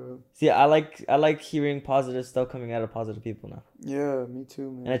 Thank you, bro. See, I like hearing positive stuff coming out of positive people now. Yeah, me too,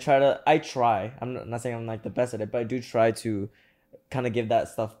 And man. I try. I'm not saying I'm like the best at it, but I do try to kind of give that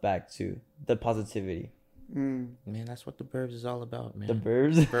stuff back to the positivity. Mm. Man, that's what the Burbs is all about, man. The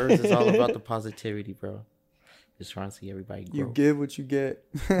birds. Burbs is all about the positivity, bro. Just trying to see everybody grow. You give what you get.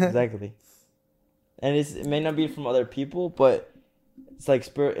 Exactly. And it may not be from other people, but it's like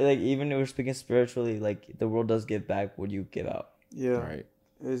spirit. Like even if we're speaking spiritually, like the world does give back what you give out. Yeah, Right.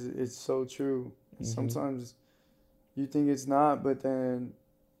 it's so true. Mhm. Sometimes you think it's not, but then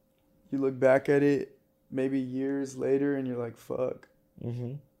you look back at it maybe years later, and you're like, "Fuck."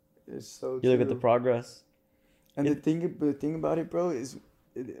 Mm-hmm. It's so. You look at the true. progress. And the thing about it, bro, is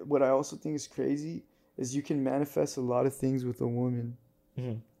what I also think is crazy is you can manifest a lot of things with a woman.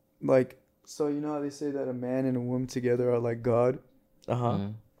 Mm-hmm. Like, so you know how they say that a man and a woman together are like God? Uh huh.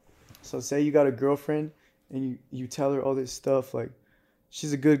 Mhm. So say you got a girlfriend and you tell her all this stuff, like,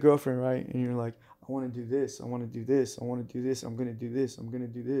 she's a good girlfriend, right? And you're like, I want to do this, I want to do this, I want to do this, I'm going to do this, I'm going to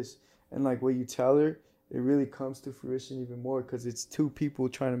do this. And like what you tell her, it really comes to fruition even more because it's two people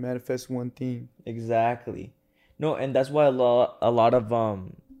trying to manifest one thing. Exactly. No, and that's why a lot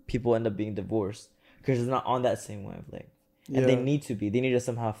of people end up being divorced because it's not on that same wavelength, and they need to be. They need to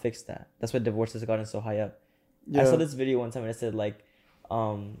somehow fix that. That's why divorce has gotten so high up. Yeah. I saw this video one time and it said like,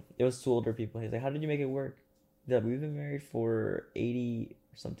 it was two older people. He's like, how did you make it work? They're like, we've been married for 80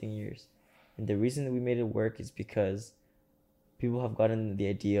 or something years, and the reason that we made it work is because people have gotten the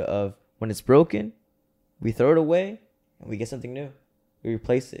idea of when it's broken, we throw it away and we get something new. We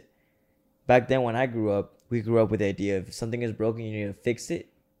replace it. Back then, when I grew up, we grew up with the idea of if something is broken, you need to fix it,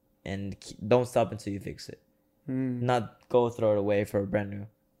 and don't stop until you fix it. Mm. Not go throw it away for a brand new.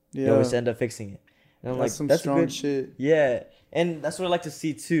 Yeah. You always end up fixing it. And I'm That's like, some that's strong good shit. Yeah, and that's what I like to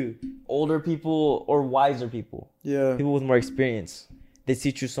see too. Older people or wiser people, Yeah. people with more experience. They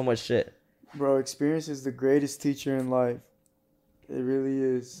teach you so much shit. Bro, experience is the greatest teacher in life. It really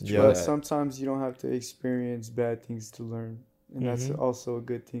is. Yeah. But sometimes you don't have to experience bad things to learn. And that's also a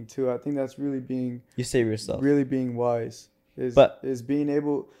good thing too. I think that's really being You save yourself. really being wise. Is being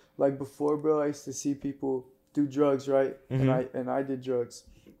able, like before, bro, I used to see people do drugs, right? And I did drugs.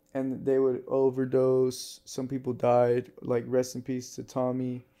 And they would overdose. Some people died. Like, rest in peace to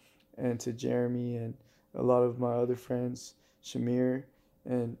Tommy and to Jeremy and a lot of my other friends, Shamir.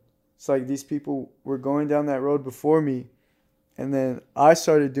 And it's like these people were going down that road before me. And then I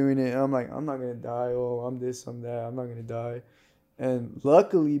started doing it. And I'm like, I'm not going to die. Oh, I'm this, I'm that. I'm not going to die. And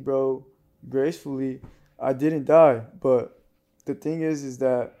luckily, bro, gracefully, I didn't die. But the thing is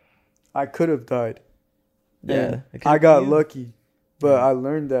that I could have died. Yeah. I got lucky. But I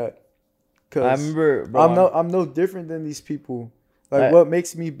learned that. Cause I remember, bro, I'm no different than these people. Like, what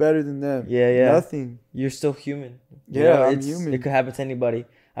makes me better than them? Yeah. Nothing. You're still human. Yeah, I'm human. It could happen to anybody.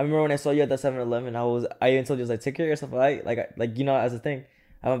 I remember when I saw you at the 7-Eleven, I even told you, I was like, take care of yourself, right? Like you know, as a thing.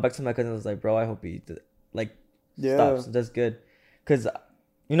 I went back to my cousin, I was like, bro, I hope he stops. That's good. Because,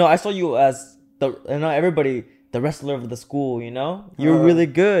 I saw you as everybody, the wrestler of the school, you know? You were really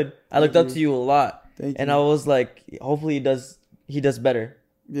good. I looked up to you a lot. Thank you. And I was like, hopefully he does better.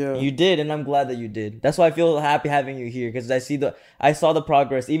 Yeah. You did, and I'm glad that you did. That's why I feel happy having you here, because I saw the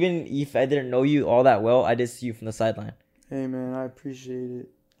progress. Even if I didn't know you all that well, I did see you from the sideline. Hey man, I appreciate it.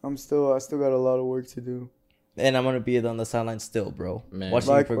 I still got a lot of work to do. And I'm gonna be on the sideline still, bro. Man.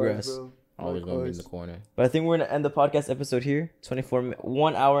 Watching you progress. Bro. Always gonna be in the corner. But I think we're gonna end the podcast episode here.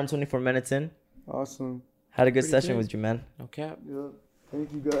 1 hour and 24 minutes in. Awesome. Had a good Pretty session good. with you, man. No cap. Yeah.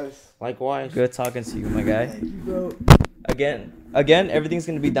 Thank you guys. Likewise. Good talking to you, my guy. Thank you, bro. Again, everything's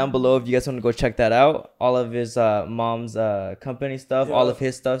gonna be down below if you guys want to go check that out. All of his mom's company stuff, all of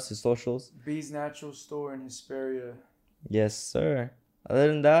his stuff, his socials. Bees Natural Store in Hesperia. Yes, sir. Other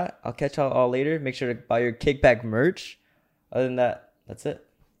than that, I'll catch y'all all later. Make sure to buy your kickback merch. Other than that, that's it.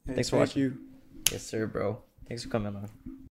 Hey, Thanks for thank watching. you. Yes, sir, bro. Thanks for coming on.